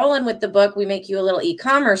to get rolling with the book, we make you a little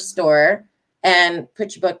e-commerce store and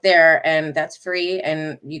put your book there, and that's free,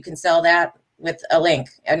 and you can sell that with a link.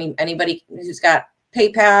 Anybody who's got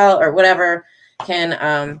PayPal or whatever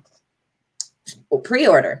can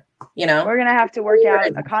pre-order. We're gonna have to work out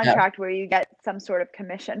a contract where you get some sort of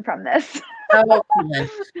commission from this. Oh, come on.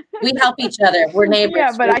 We help each other. We're neighbors.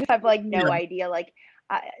 Yeah, but I just have like no idea, like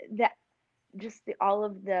that. Just all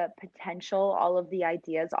of the potential, all of the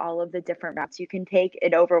ideas, all of the different routes you can take,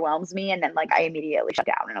 it overwhelms me. And then like I immediately shut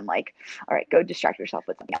down and I'm like, all right, go distract yourself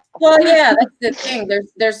with something else. Well, yeah, that's the thing.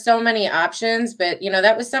 There's so many options, but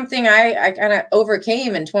that was something I kind of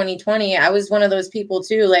overcame in 2020. I was one of those people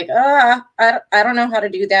too, like, I don't know how to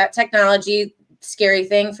do that. Technology, scary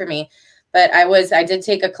thing for me. But I did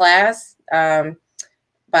take a class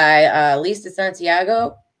by Lisa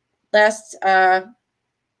Santiago last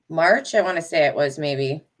March. I want to say it was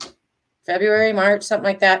maybe February, March, something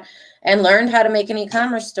like that, and learned how to make an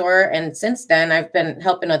e-commerce store. And since then, I've been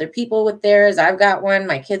helping other people with theirs. I've got one,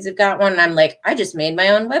 my kids have got one, and I'm like, I just made my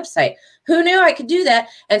own website. Who knew I could do that?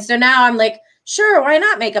 And so now I'm like, sure, why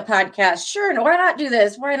not make a podcast? Sure, why not do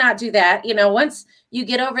this? Why not do that? Once you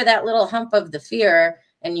get over that little hump of the fear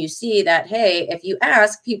and you see that, hey, if you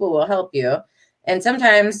ask, people will help you. And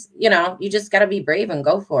sometimes, you just got to be brave and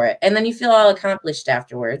go for it. And then you feel all accomplished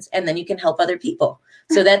afterwards. And then you can help other people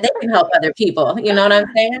so that they can help other people. You know what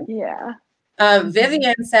I'm saying? Yeah.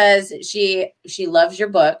 Vivian says she loves your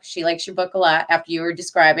book. She likes your book a lot after you were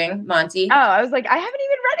describing Monty. Oh, I was like, I haven't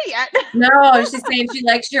even read it yet. No, she's saying she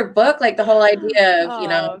likes your book, like the whole idea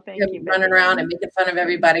of, thank you, running around and making fun of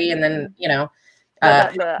everybody. And then, the you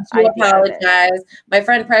idea of it. apologize. My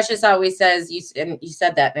friend Precious always says, you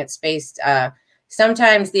said that and it's spaced,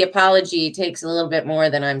 sometimes the apology takes a little bit more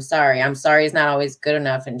than I'm sorry. I'm sorry is not always good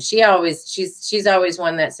enough. And she's always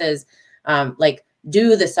one that says, like,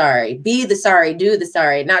 do the sorry, be the sorry, do the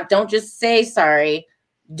sorry. Not don't just say sorry,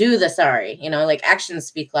 do the sorry. Like actions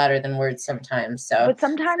speak louder than words sometimes. So but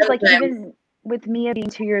sometimes like even with Mia being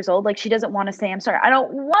 2 years old, like she doesn't want to say I'm sorry. I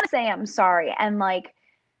don't want to say I'm sorry. And like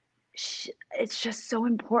it's just so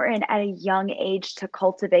important at a young age to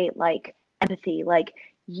cultivate like empathy. Like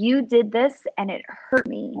you did this and it hurt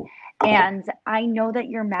me. And I know that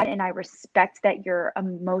you're mad and I respect that you're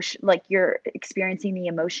you're experiencing the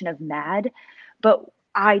emotion of mad, but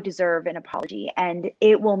I deserve an apology and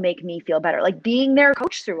it will make me feel better. Like being their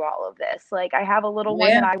coach through all of this. Like I have a little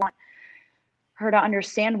one that I want her to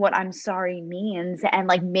understand what I'm sorry means and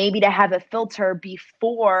like maybe to have a filter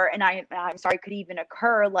before and I'm sorry could even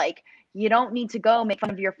occur. Like you don't need to go make fun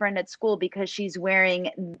of your friend at school because she's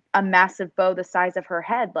wearing a massive bow the size of her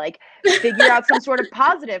head. Like, figure out some sort of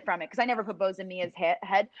positive from it. Because I never put bows in Mia's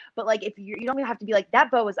head. But like, if you don't have to be like,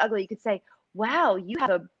 that bow was ugly. You could say, wow, you have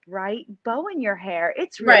a bright bow in your hair.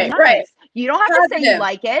 It's really nice. Right. You don't have to say you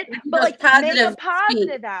like it, but like make a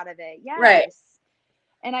positive speak. out of it. Yes. Right.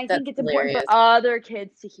 And I think it's important for other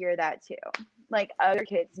kids to hear that too. Like, other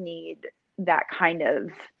kids need that kind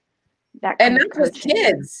of and not just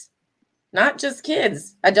kids. Not just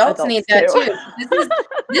kids. Adults need that too.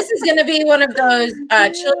 This is going to be one of those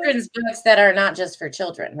children's books that are not just for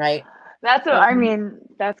children, right? That's what I mean.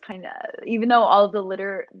 That's kind of, even though all of the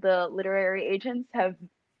literary agents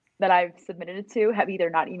that I've submitted it to have either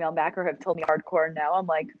not emailed back or have told me hardcore no. I'm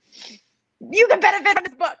like, you can benefit from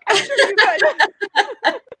this book. I'm sure you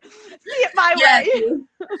could. See it my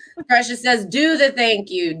way. Precious says, do the thank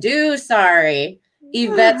you. Do sorry.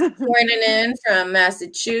 Yvette's joining in from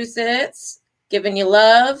Massachusetts, giving you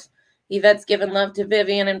love. Yvette's giving love to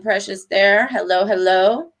Vivian and Precious there.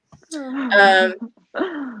 Hello.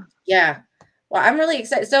 Yeah. Well, I'm really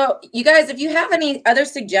excited. So you guys, if you have any other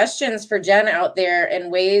suggestions for Jen out there and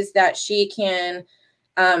ways that she can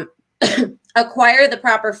acquire the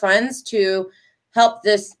proper funds to help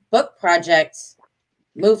this book project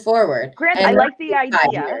move forward. Grant, I like the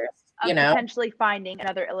idea of potentially finding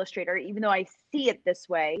another illustrator, even though I see it this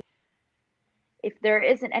way. If there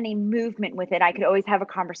isn't any movement with it, I could always have a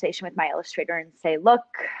conversation with my illustrator and say, look,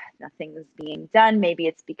 nothing's being done. Maybe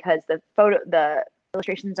it's because the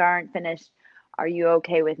illustrations aren't finished. Are you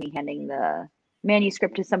okay with me handing the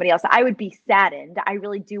manuscript to somebody else? I would be saddened. I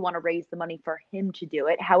really do want to raise the money for him to do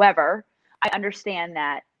it. However, I understand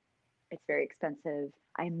that it's very expensive.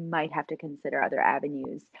 I might have to consider other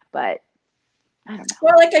avenues, but I don't know.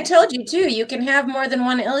 Well, like I told you too, you can have more than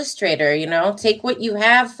one illustrator, take what you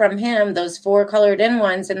have from him, those 4 colored in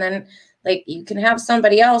ones, and then like you can have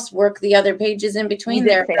somebody else work the other pages in between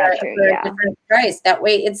there for a different price. That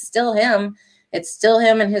way it's still him. It's still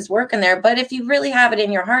him and his work in there. But if you really have it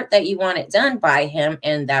in your heart that you want it done by him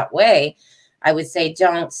in that way, I would say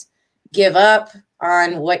don't give up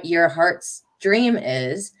on what your heart's dream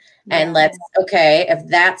is. And if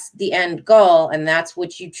that's the end goal and that's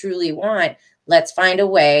what you truly want, let's find a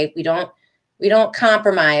way. We don't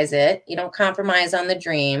compromise it. You don't compromise on the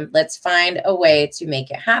dream. Let's find a way to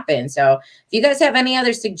make it happen. So if you guys have any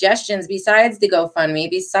other suggestions besides the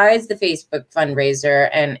GoFundMe, besides the Facebook fundraiser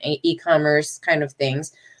and e-commerce kind of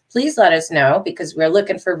things, please let us know because we're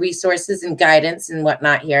looking for resources and guidance and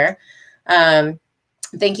whatnot here.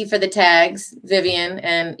 Thank you for the tags, Vivian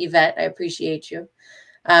and Yvette. I appreciate you.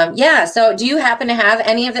 So do you happen to have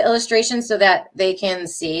any of the illustrations so that they can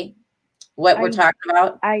see what we're talking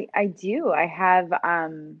about? I do. I have,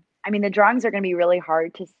 the drawings are going to be really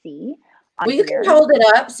hard to see. Well, you can hold it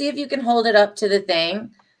up. See if you can hold it up to the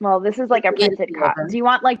thing. Well, this is like a printed copy. Do you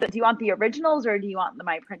want the originals or do you want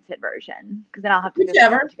my printed version? Because then I'll have to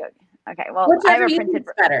whichever. Okay. Well, I have a printed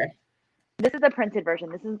version. Better. This is the printed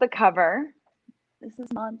version. This is the cover. This is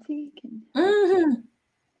Monty.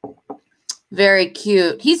 Very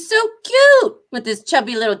cute. He's so cute with his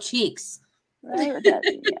chubby little cheeks. Right.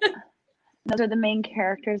 Those are the main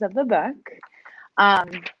characters of the book.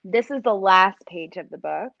 This is the last page of the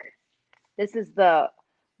book. This is the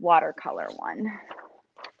watercolor one.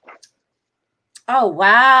 Oh,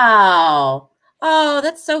 wow. Oh,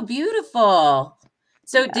 that's so beautiful.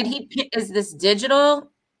 So is this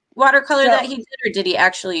digital watercolor that he did, or did he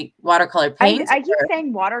actually watercolor paint? I keep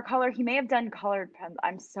saying watercolor. He may have done colored pens.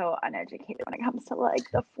 I'm so uneducated when it comes to like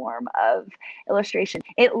the form of illustration.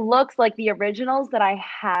 It looks like the originals that I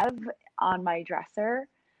have on my dresser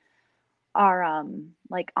are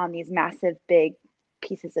like on these massive big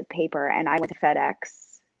pieces of paper, and I went to FedEx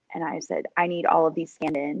and I said I need all of these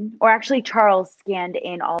scanned in, or actually Charles scanned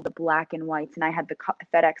in all the black and whites, and I had the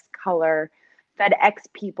FedEx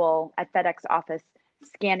people at FedEx office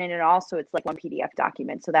scan in it also. It's like one PDF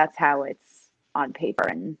document, so that's how it's on paper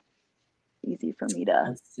and easy for me to.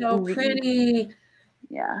 That's so read. Pretty.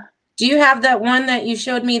 Yeah. Do you have that one that you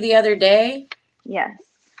showed me the other day? Yes.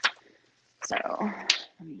 So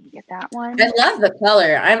let me get that one. I love the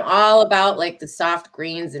color. I'm all about like the soft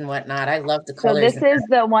greens and whatnot. I love the colors. So this is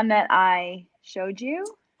the one that I showed you.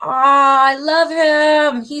 Oh, I love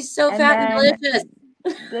him. He's so fat and delicious.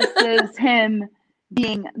 This is him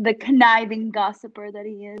being the conniving gossiper that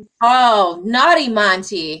he is. Oh, naughty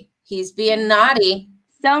Monty. He's being naughty.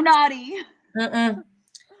 So naughty.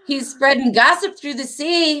 He's spreading gossip through the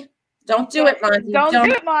sea. Don't do it, Monty. Don't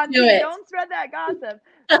do it, Monty. Don't spread that gossip.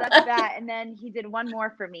 So that's that. And then he did one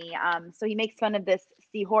more for me. So he makes fun of this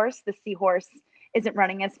seahorse. The seahorse isn't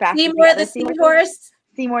running as fast Seymour the seahorse.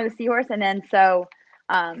 Seymour the seahorse. And then so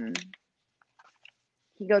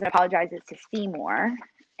he goes and apologizes to Seymour,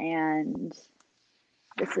 and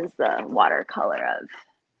this is the watercolor of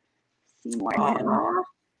Seymour and him. Aww.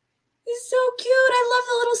 He's so cute. I love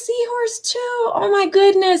the little seahorse too. Oh my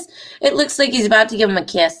goodness. It looks like he's about to give him a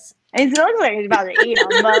kiss. It looks like he's about to eat him,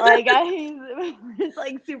 but like he's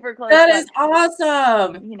like super close. That is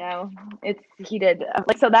awesome. You know, he did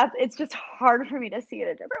like, so it's just hard for me to see it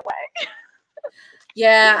a different way.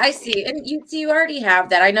 Yeah, I see. And you already have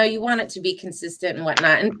that. I know you want it to be consistent and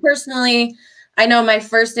whatnot. And personally, I know my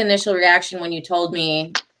first initial reaction when you told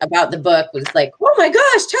me about the book was like, oh my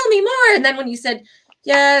gosh, tell me more. And then when you said,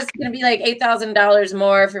 yeah, it's going to be like $8,000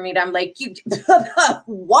 more for me, I'm like, you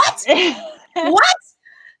what? What?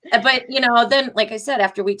 But then like I said,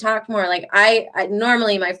 after we talked more, like I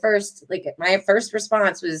normally my first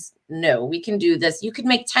response was, no, we can do this. You could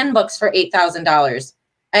make 10 books for $8,000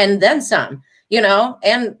 and then some,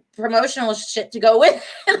 and promotional shit to go with.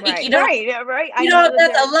 Like, right. Right. I know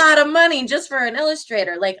that's a lot of money just for an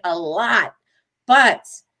illustrator, like a lot. But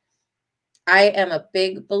I am a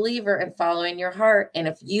big believer in following your heart. And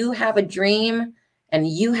if you have a dream and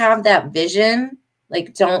you have that vision,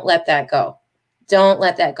 like, don't let that go. Don't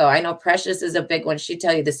let that go. I know Precious is a big one. She'd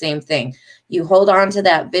tell you the same thing. You hold on to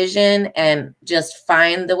that vision and just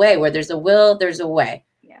find the way. Where there's a will, there's a way.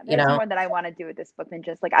 Yeah, there's more that I want to do with this book than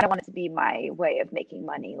just like, I don't want it to be my way of making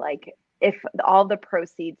money. Like, if all the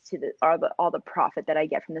proceeds all the profit that I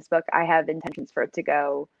get from this book, I have intentions for it to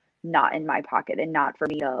go not in my pocket and not for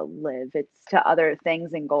me to live. It's to other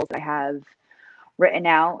things and goals that I have written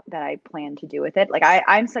out that I plan to do with it. Like,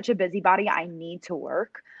 I'm such a busybody. I need to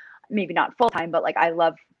work, maybe not full time, but like, I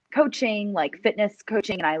love coaching, like fitness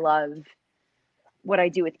coaching, and I love what I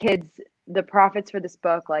do with kids. The profits for this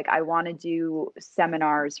book, like, I want to do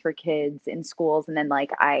seminars for kids in schools, and then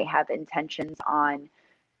like I have intentions on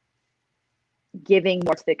giving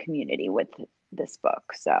more to the community with this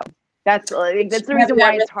book. So that's the reason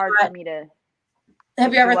why it's hard for me to.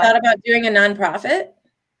 Have you ever thought about doing a nonprofit?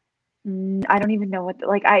 I don't even know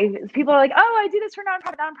people are like, oh, I do this for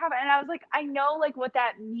nonprofit. And I was like, I know like what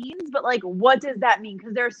that means, but like, what does that mean?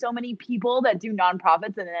 Because there are so many people that do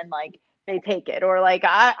nonprofits and then like they take it, or like,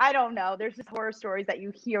 I don't know. There's just horror stories that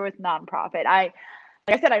you hear with nonprofit. Like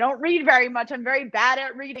I said, I don't read very much. I'm very bad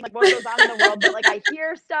at reading like what goes on in the world, but like I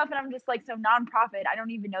hear stuff and I'm just like, so nonprofit, I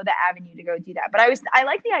don't even know the avenue to go do that. But I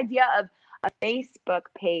like the idea of a Facebook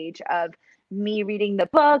page of me reading the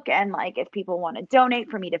book, and like if people want to donate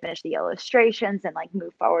for me to finish the illustrations and like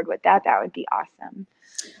move forward with that would be awesome.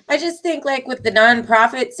 I just think like with the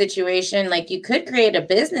nonprofit situation, like you could create a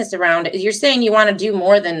business around it. You're saying you want to do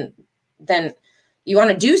more than you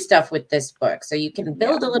want to do stuff with this book, so you can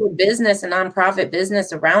build a little business, a nonprofit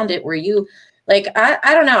business around it where you like,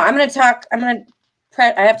 I don't know. I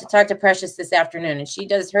have to talk to Precious this afternoon, and she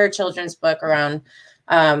does her children's book around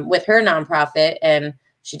with her nonprofit, and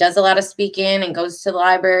she does a lot of speaking and goes to the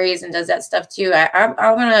libraries and does that stuff too. I'm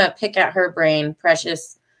going to pick at her brain,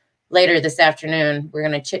 Precious, later this afternoon. We're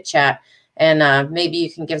going to chit chat, and maybe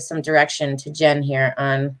you can give some direction to Jen here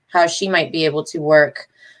on how she might be able to work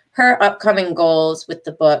her upcoming goals with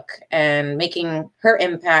the book and making her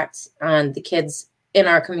impact on the kids in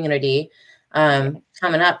our community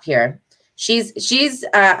coming up here.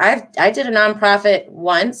 I did a nonprofit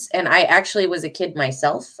once, and I actually was a kid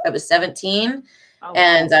myself. I was 17. Oh,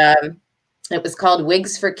 and it was called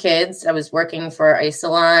Wigs for Kids. I was working for a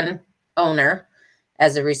salon owner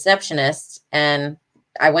as a receptionist, and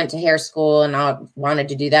I went to hair school, and I wanted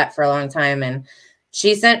to do that for a long time. And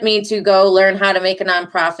she sent me to go learn how to make a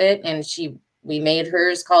nonprofit, and we made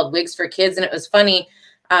hers called Wigs for Kids. And it was funny.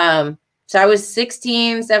 So I was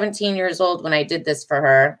 16, 17 years old when I did this for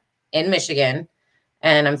her in Michigan,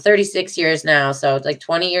 and I'm 36 years now. So it's like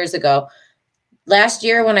 20 years ago. Last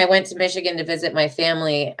year, when I went to Michigan to visit my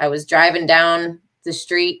family, I was driving down the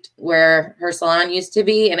street where her salon used to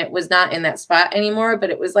be, and it was not in that spot anymore, but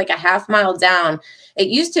it was like a half mile down. It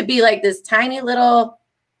used to be like this tiny little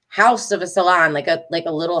house of a salon, like a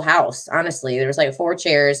little house. Honestly, there was like 4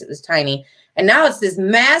 chairs. It was tiny. And now it's this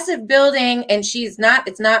massive building, and it's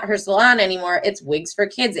not her salon anymore. It's Wigs for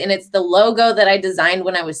Kids. And it's the logo that I designed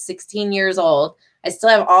when I was 16 years old. I still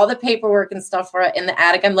have all the paperwork and stuff for it in the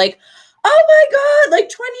attic. I'm like, oh my God, like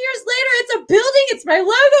 20 years later, it's a building, it's my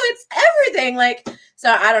logo, it's everything. Like,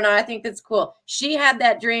 so I don't know. I think that's cool. She had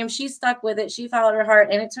that dream. She stuck with it. She followed her heart,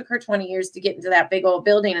 and it took her 20 years to get into that big old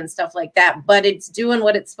building and stuff like that. But it's doing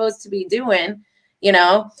what it's supposed to be doing,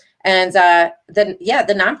 And the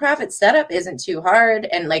nonprofit setup isn't too hard.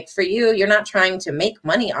 And like for you, you're not trying to make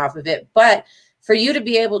money off of it, but for you to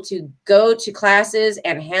be able to go to classes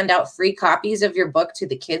and hand out free copies of your book to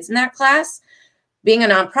the kids in that class, being a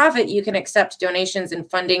nonprofit, you can accept donations and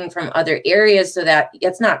funding from other areas so that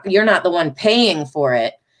you're not the one paying for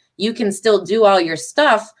it. You can still do all your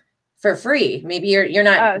stuff for free. Maybe you're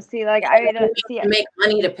not. Oh, see, like I don't see to make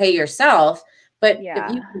money to pay yourself, but Yeah.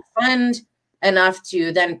 if you can fund enough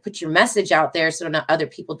to then put your message out there so that other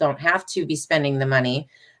people don't have to be spending the money,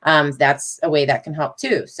 that's a way that can help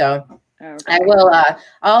too. So Okay. I will.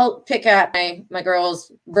 I'll pick at my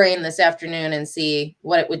girl's brain this afternoon and see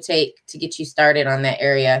what it would take to get you started on that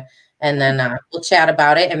area, and then we'll chat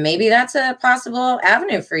about it. And maybe that's a possible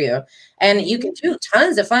avenue for you. And you can do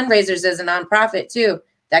tons of fundraisers as a nonprofit too.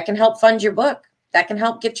 That can help fund your book. That can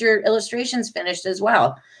help get your illustrations finished as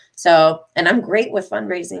well. So, and I'm great with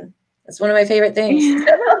fundraising. It's one of my favorite things. You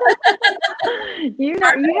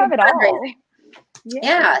have it all.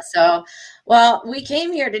 Yeah. So, well, we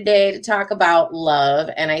came here today to talk about love.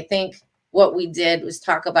 And I think what we did was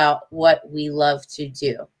talk about what we love to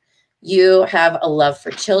do. You have a love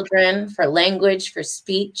for children, for language, for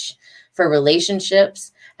speech, for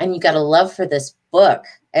relationships, and you got a love for this book.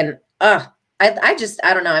 And I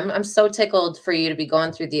don't know. I'm so tickled for you to be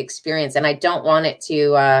going through the experience, and I don't want it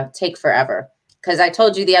to take forever. Because I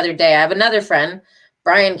told you the other day, I have another friend,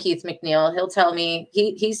 Brian Keith McNeil. He'll tell me,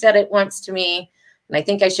 he said it once to me, and I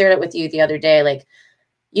think I shared it with you the other day, like,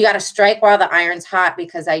 you got to strike while the iron's hot,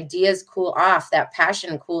 because ideas cool off. That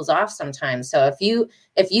passion cools off sometimes. So if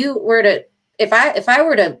I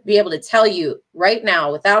were to be able to tell you right now,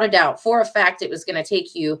 without a doubt, for a fact, it was going to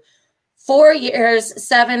take you 4 years,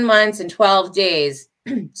 7 months, and 12 days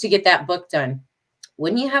to get that book done,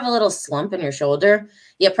 wouldn't you have a little slump in your shoulder?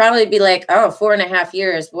 You'd probably be like, oh, 4.5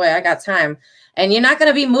 years, boy, I got time. And you're not going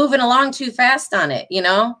to be moving along too fast on it,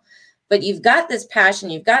 but you've got this passion,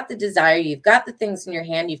 you've got the desire, you've got the things in your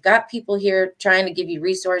hand, you've got people here trying to give you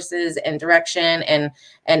resources and direction and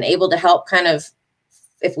able to help kind of,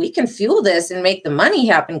 if we can fuel this and make the money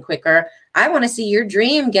happen quicker, I want to see your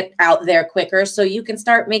dream get out there quicker so you can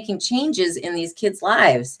start making changes in these kids'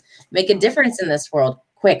 lives, make a difference in this world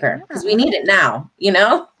quicker, because we need it now,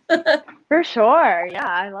 For sure. Yeah,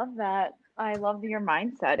 I love that. I love your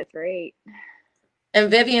mindset. It's great. And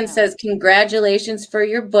Vivian says, congratulations for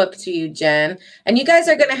your book to you, Jen. And you guys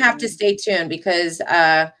are going to have to stay tuned because,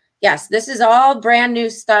 yes, this is all brand new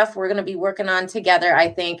stuff we're going to be working on together, I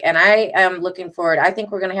think. And I am looking forward. I think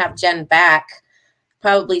we're going to have Jen back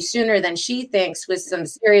probably sooner than she thinks with some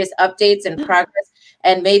serious updates and progress,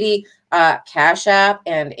 and maybe Cash App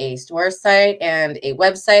and a store site and a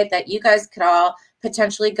website that you guys could all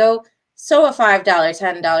potentially go sow a $5,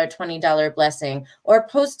 $10, $20 blessing, or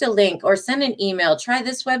post a link or send an email. Try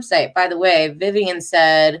this website. By the way, Vivian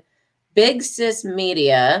said Big Sis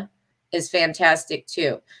Media is fantastic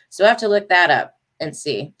too. So I have to look that up and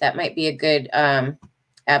see. That might be a good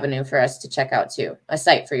avenue for us to check out too, a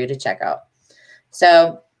site for you to check out.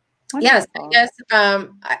 So yes, I guess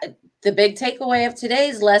the big takeaway of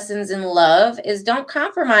today's lessons in love is don't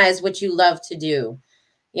compromise what you love to do.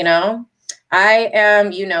 I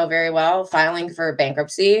am, very well, filing for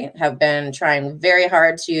bankruptcy, have been trying very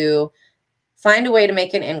hard to find a way to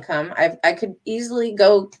make an income. I could easily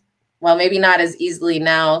go, well, maybe not as easily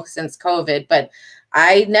now since COVID, but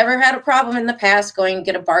I never had a problem in the past going and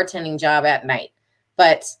get a bartending job at night.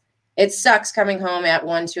 But it sucks coming home at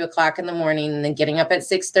 1, 2 o'clock in the morning and then getting up at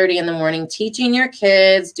 6:30 in the morning, teaching your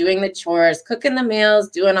kids, doing the chores, cooking the meals,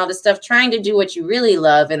 doing all the stuff, trying to do what you really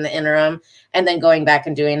love in the interim, and then going back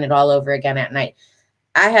and doing it all over again at night.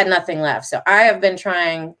 I had nothing left. So I have been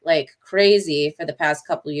trying like crazy for the past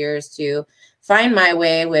couple of years to find my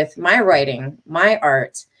way with my writing, my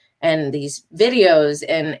art, and these videos,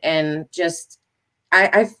 and just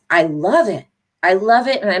I love it. I love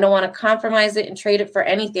it, and I don't want to compromise it and trade it for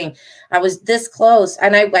anything. I was this close,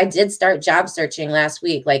 and I did start job searching last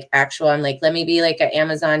week. I'm like, let me be like an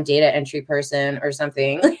Amazon data entry person or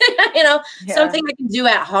something, something I can do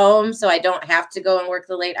at home so I don't have to go and work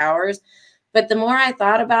the late hours. But the more I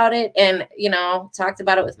thought about it and, talked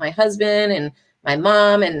about it with my husband and my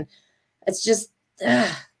mom, and it's just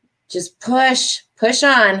push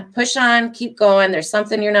on, keep going. There's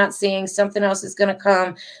something you're not seeing, something else is going to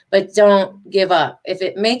come, but don't give up. If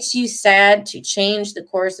it makes you sad to change the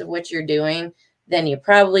course of what you're doing, then you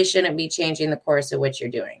probably shouldn't be changing the course of what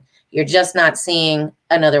you're doing. You're just not seeing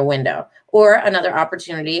another window, or another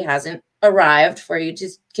opportunity hasn't arrived for you to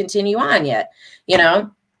continue on yet,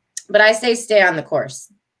 But I say stay on the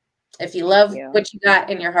course. If you love what you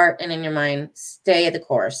got in your heart and in your mind, stay the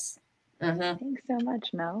course. Thanks so much,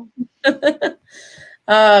 Mel.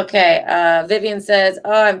 Okay. Vivian says,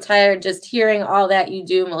 "Oh, I'm tired just hearing all that you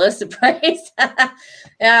do, Melissa Price."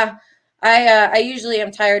 Yeah, I usually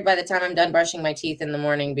am tired by the time I'm done brushing my teeth in the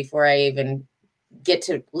morning before I even get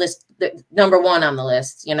to list the number one on the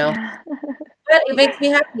list. But it makes me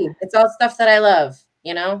happy. It's all stuff that I love.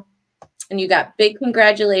 And you got big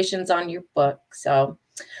congratulations on your book. So,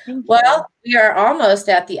 Thank you. well, we are almost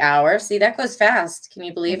at the hour. See, that goes fast. Can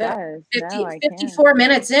you believe It it? does. No, 50, I can't. 54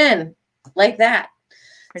 minutes in, like that.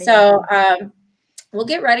 Pretty So, amazing. we'll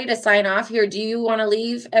get ready to sign off here. Do you want to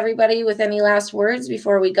leave everybody with any last words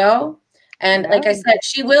before we go? And like I No. said,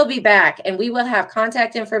 she will be back and we will have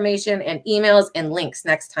contact information and emails and links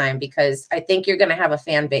next time because I think you're going to have a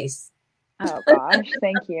fan base. Oh gosh,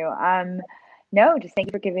 thank you. No, just thank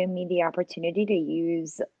you for giving me the opportunity to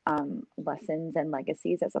use lessons and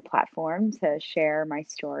legacies as a platform to share my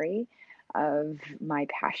story of my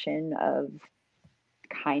passion of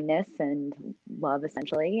kindness and love,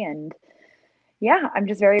 essentially. And yeah, I'm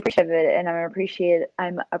just very appreciative of it, and I'm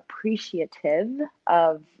appreciative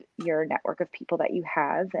of your network of people that you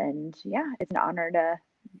have, and yeah, it's an honor to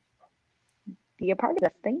be a part of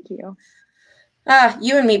this. Thank you.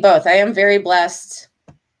 You and me both. I am very blessed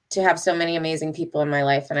to have so many amazing people in my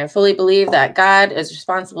life. And I fully believe that God is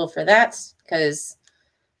responsible for that because,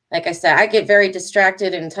 like I said, I get very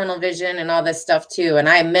distracted in tunnel vision and all this stuff too. And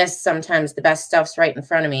I miss sometimes the best stuff's right in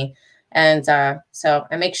front of me. And so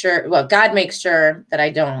I make sure, well, God makes sure that I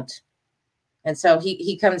don't. And so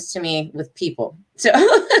he comes to me with people. So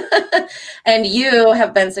and you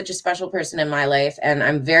have been such a special person in my life. And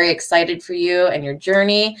I'm very excited for you and your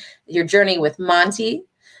journey with Monty.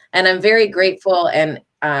 And I'm very grateful and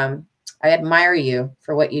I admire you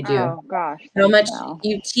for what you do. Oh gosh, How thanks, much Mel.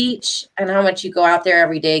 you teach and how much you go out there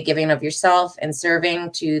every day giving of yourself and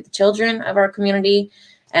serving to the children of our community.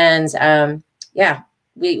 And yeah,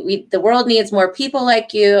 we the world needs more people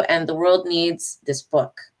like you, and the world needs this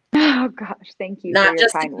book. Oh gosh, thank you for Not your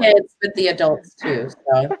just the kind words. kids, but the adults too.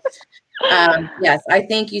 So, yes, I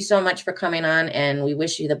thank you so much for coming on, and we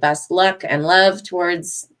wish you the best luck and love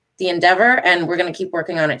towards the endeavor. And we're going to keep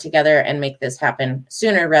working on it together and make this happen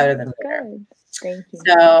sooner rather than Sounds later. good. Thank you,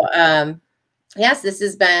 Mel. So, yes, this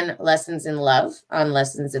has been Lessons in Love on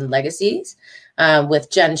Lessons in Legacies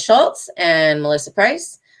with Jen Schultz and Melissa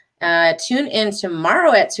Price. Tune in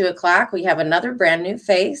tomorrow at 2:00. We have another brand new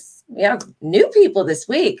face. We have new people this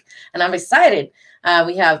week, and I'm excited.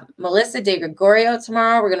 We have Melissa De Gregorio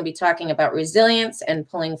tomorrow. We're going to be talking about resilience and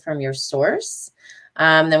pulling from your source.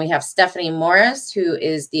 Then we have Stephanie Morris, who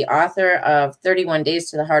is the author of 31 Days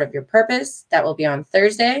to the Heart of Your Purpose. That will be on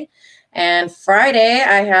Thursday. And Friday,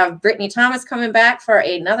 I have Brittany Thomas coming back for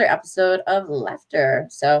another episode of Laughter.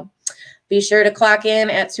 So be sure to clock in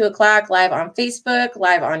at 2:00 live on Facebook,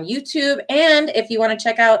 live on YouTube. And if you want to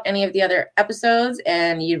check out any of the other episodes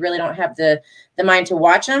and you really don't have the mind to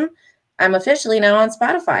watch them, I'm officially now on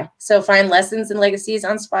Spotify. So find Lessons and Legacies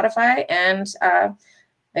on Spotify. And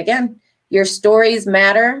again, your stories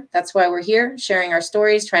matter. That's why we're here, sharing our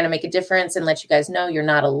stories, trying to make a difference and let you guys know you're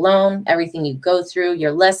not alone. Everything you go through,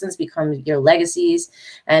 your lessons become your legacies.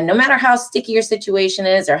 And no matter how sticky your situation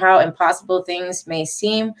is or how impossible things may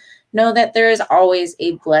seem, know that there is always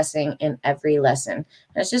a blessing in every lesson.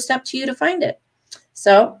 And it's just up to you to find it.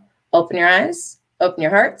 So open your eyes, open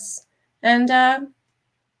your hearts, and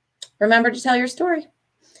remember to tell your story.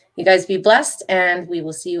 You guys be blessed, and we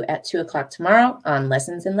will see you at 2:00 tomorrow on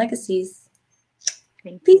Lessons and Legacies.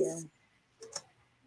 Thank Peace. you.